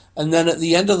at, and then at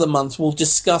the end of the month we'll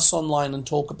discuss online and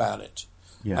talk about it.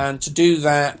 And to do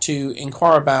that, to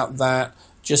inquire about that,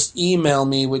 just email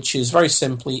me, which is very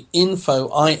simply info,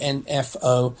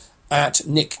 I-N-F-O, at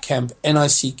NickKemp,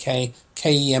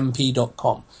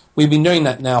 NickKemp.com. We've been doing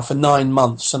that now for 9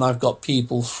 months, and I've got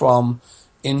people from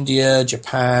India,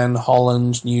 Japan,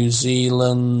 Holland, New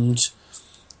Zealand,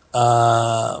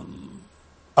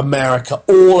 America,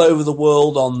 all over the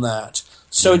world on that.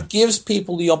 So it gives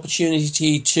people the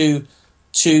opportunity to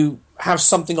have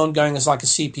something ongoing as like a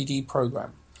CPD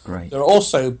program. Great. There are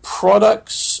also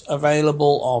products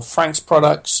available of Frank's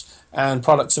products and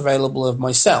products available of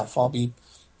myself. I'll be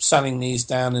selling these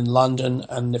down in London,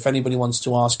 and if anybody wants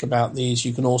to ask about these,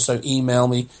 you can also email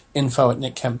me,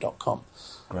 info@nickkemp.com.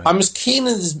 Great. I'm as keen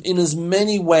in as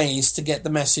many ways to get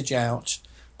the message out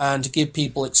and to give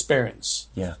people experience.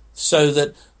 So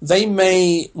that they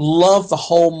may love the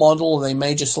whole model, or they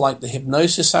may just like the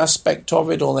hypnosis aspect of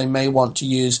it, or they may want to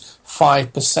use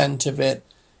 5% of it.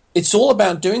 It's all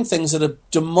about doing things that are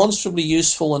demonstrably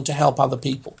useful and to help other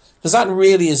people, because that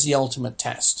really is the ultimate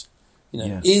test.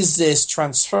 Is this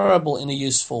transferable in a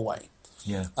useful way?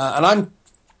 And I'm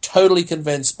totally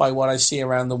convinced by what I see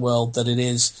around the world that it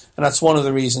is, and that's one of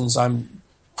the reasons I'm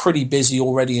pretty busy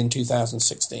already in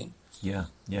 2016.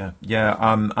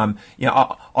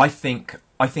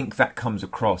 I think that comes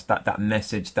across, that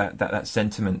message, that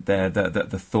sentiment there,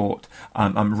 the thought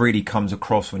really comes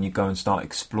across when you go and start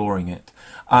exploring it.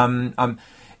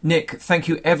 Nick, thank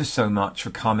you ever so much for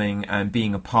coming and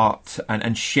being a part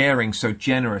and sharing so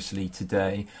generously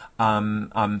today.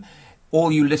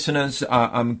 All you listeners,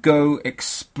 go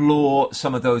explore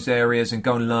some of those areas and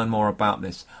go and learn more about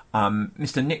this.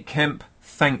 Mr. Nick Kemp,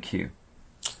 thank you.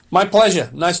 My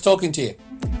pleasure. Nice talking to you.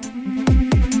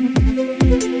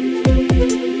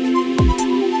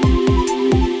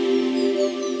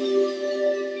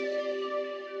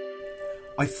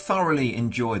 I thoroughly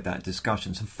enjoyed that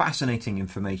discussion. Some fascinating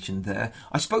information there.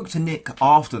 I spoke to Nick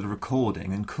after the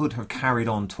recording and could have carried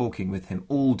on talking with him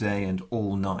all day and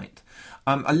all night.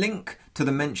 A link to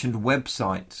the mentioned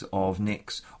websites of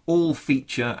Nick's all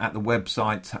feature at the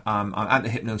website, at the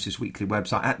Hypnosis Weekly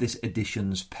website, at this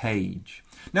edition's page.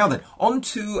 Now then, on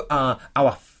to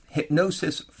our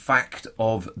hypnosis fact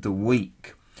of the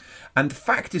week. And the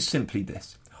fact is simply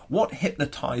this. What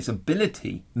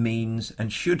hypnotizability means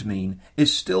and should mean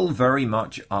is still very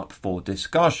much up for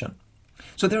discussion.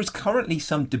 So there is currently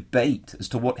some debate as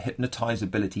to what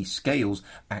hypnotizability scales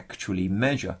actually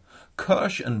measure.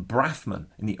 Kirsch and Brathman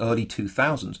in the early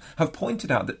 2000s have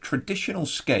pointed out that traditional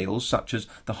scales such as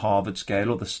the Harvard scale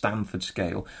or the Stanford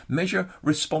scale measure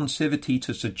responsivity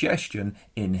to suggestion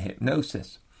in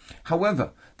hypnosis.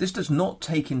 However, this does not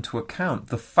take into account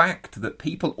the fact that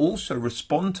people also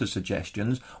respond to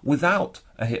suggestions without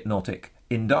a hypnotic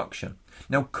induction.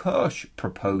 Now, Kirsch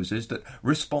proposes that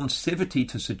responsivity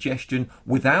to suggestion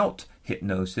without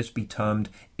hypnosis be termed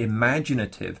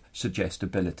imaginative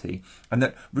suggestibility, and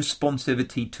that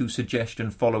responsivity to suggestion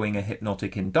following a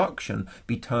hypnotic induction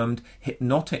be termed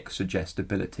hypnotic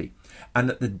suggestibility, and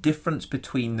that the difference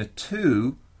between the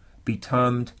two be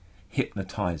termed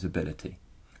hypnotizability.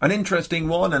 An interesting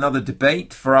one, another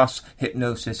debate for us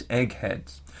hypnosis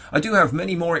eggheads. I do have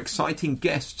many more exciting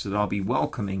guests that I'll be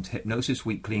welcoming to Hypnosis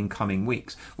Weekly in coming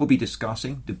weeks. We'll be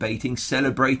discussing, debating,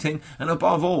 celebrating, and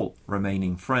above all,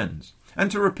 remaining friends. And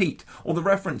to repeat, all the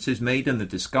references made in the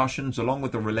discussions, along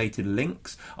with the related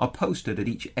links, are posted at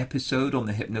each episode on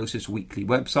the Hypnosis Weekly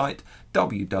website,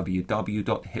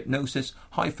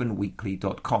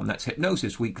 www.hypnosis-weekly.com. That's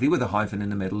Hypnosis Weekly with a hyphen in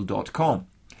the middle.com.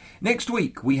 Next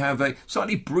week, we have a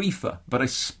slightly briefer but a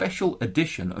special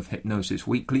edition of Hypnosis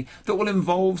Weekly that will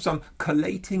involve some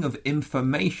collating of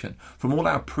information from all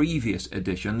our previous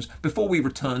editions before we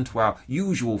return to our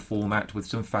usual format with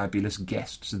some fabulous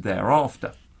guests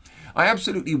thereafter. I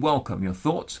absolutely welcome your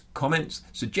thoughts, comments,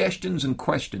 suggestions and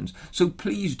questions, so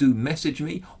please do message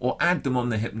me or add them on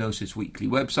the Hypnosis Weekly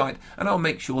website, and I'll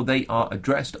make sure they are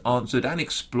addressed, answered and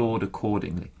explored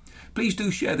accordingly. Please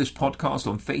do share this podcast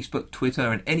on Facebook,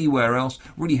 Twitter and anywhere else.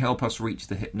 Really help us reach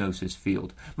the hypnosis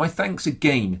field. My thanks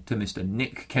again to Mr.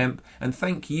 Nick Kemp, and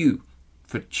thank you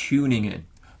for tuning in.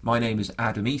 My name is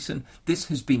Adam Eason. This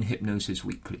has been Hypnosis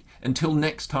Weekly. Until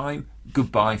next time,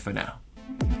 goodbye for now.